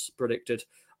draws predicted.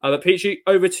 But Peachy,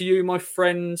 over to you, my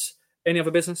friend. Any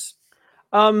other business?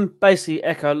 Basically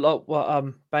echo a lot what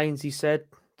Bainesy said.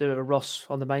 Do a Ross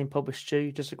on the main pod with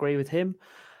Stu. Just agree with him.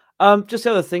 Just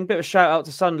the other thing, bit of a shout out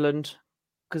to Sunderland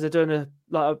because they're doing a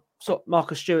sort of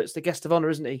Marcus Stewart's the guest of honour,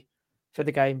 isn't he, for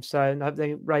the game? So I hope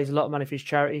they raise a lot of money for his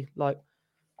charity, like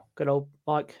good old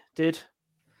Mike did.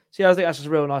 So yeah, I think that's just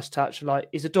a real nice touch. Like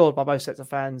he's adored by both sets of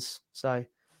fans. So,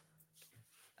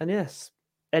 and yes,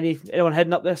 anyone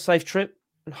heading up there, safe trip,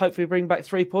 and hopefully bring back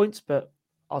 3 points. But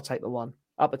I'll take the one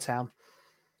up at town.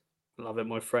 Love it,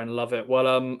 my friend. Love it.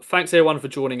 Well, thanks everyone for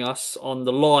joining us on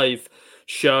the live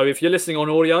show. If you're listening on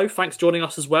audio, thanks for joining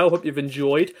us as well. Hope you've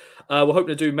enjoyed. We're hoping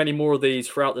to do many more of these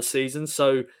throughout the season.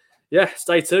 So, yeah,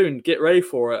 stay tuned. Get ready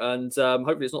for it. And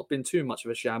hopefully it's not been too much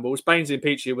of a shambles. Bainesy and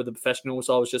Peachy with the professionals.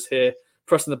 I was just here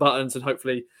pressing the buttons and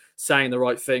hopefully saying the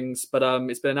right things. But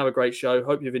it's been another great show.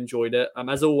 Hope you've enjoyed it.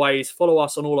 As always, follow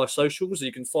us on all our socials.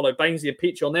 You can follow Bainesy and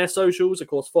Peachy on their socials. Of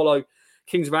course, follow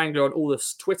Kings of Anglia on all the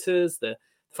Twitters, the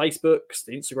Facebooks,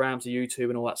 the Instagrams, the YouTube,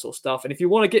 and all that sort of stuff. And if you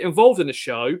want to get involved in the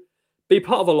show, be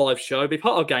part of a live show, be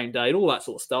part of game day, and all that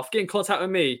sort of stuff, get in contact with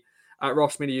me at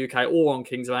Ross Media UK or on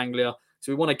Kings of Anglia.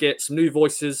 So we want to get some new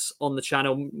voices on the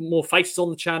channel, more faces on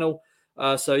the channel.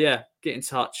 So yeah, get in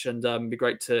touch and it'd be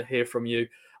great to hear from you.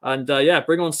 And yeah,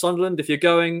 bring on Sunderland. If you're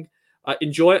going,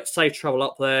 enjoy it. Safe travel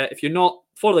up there. If you're not,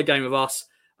 follow the game with us.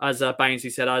 As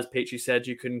Bainesy said, as Peachy said,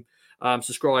 you can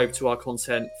subscribe to our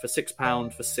content for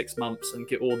 £6 for 6 months and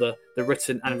get all the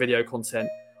written and video content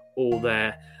all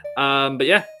there. But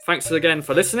yeah, thanks again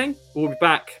for listening. We'll be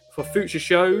back for future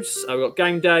shows. We've got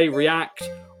Game Day, React,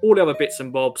 all the other bits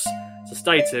and bobs. So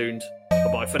stay tuned.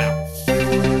 Bye-bye for now.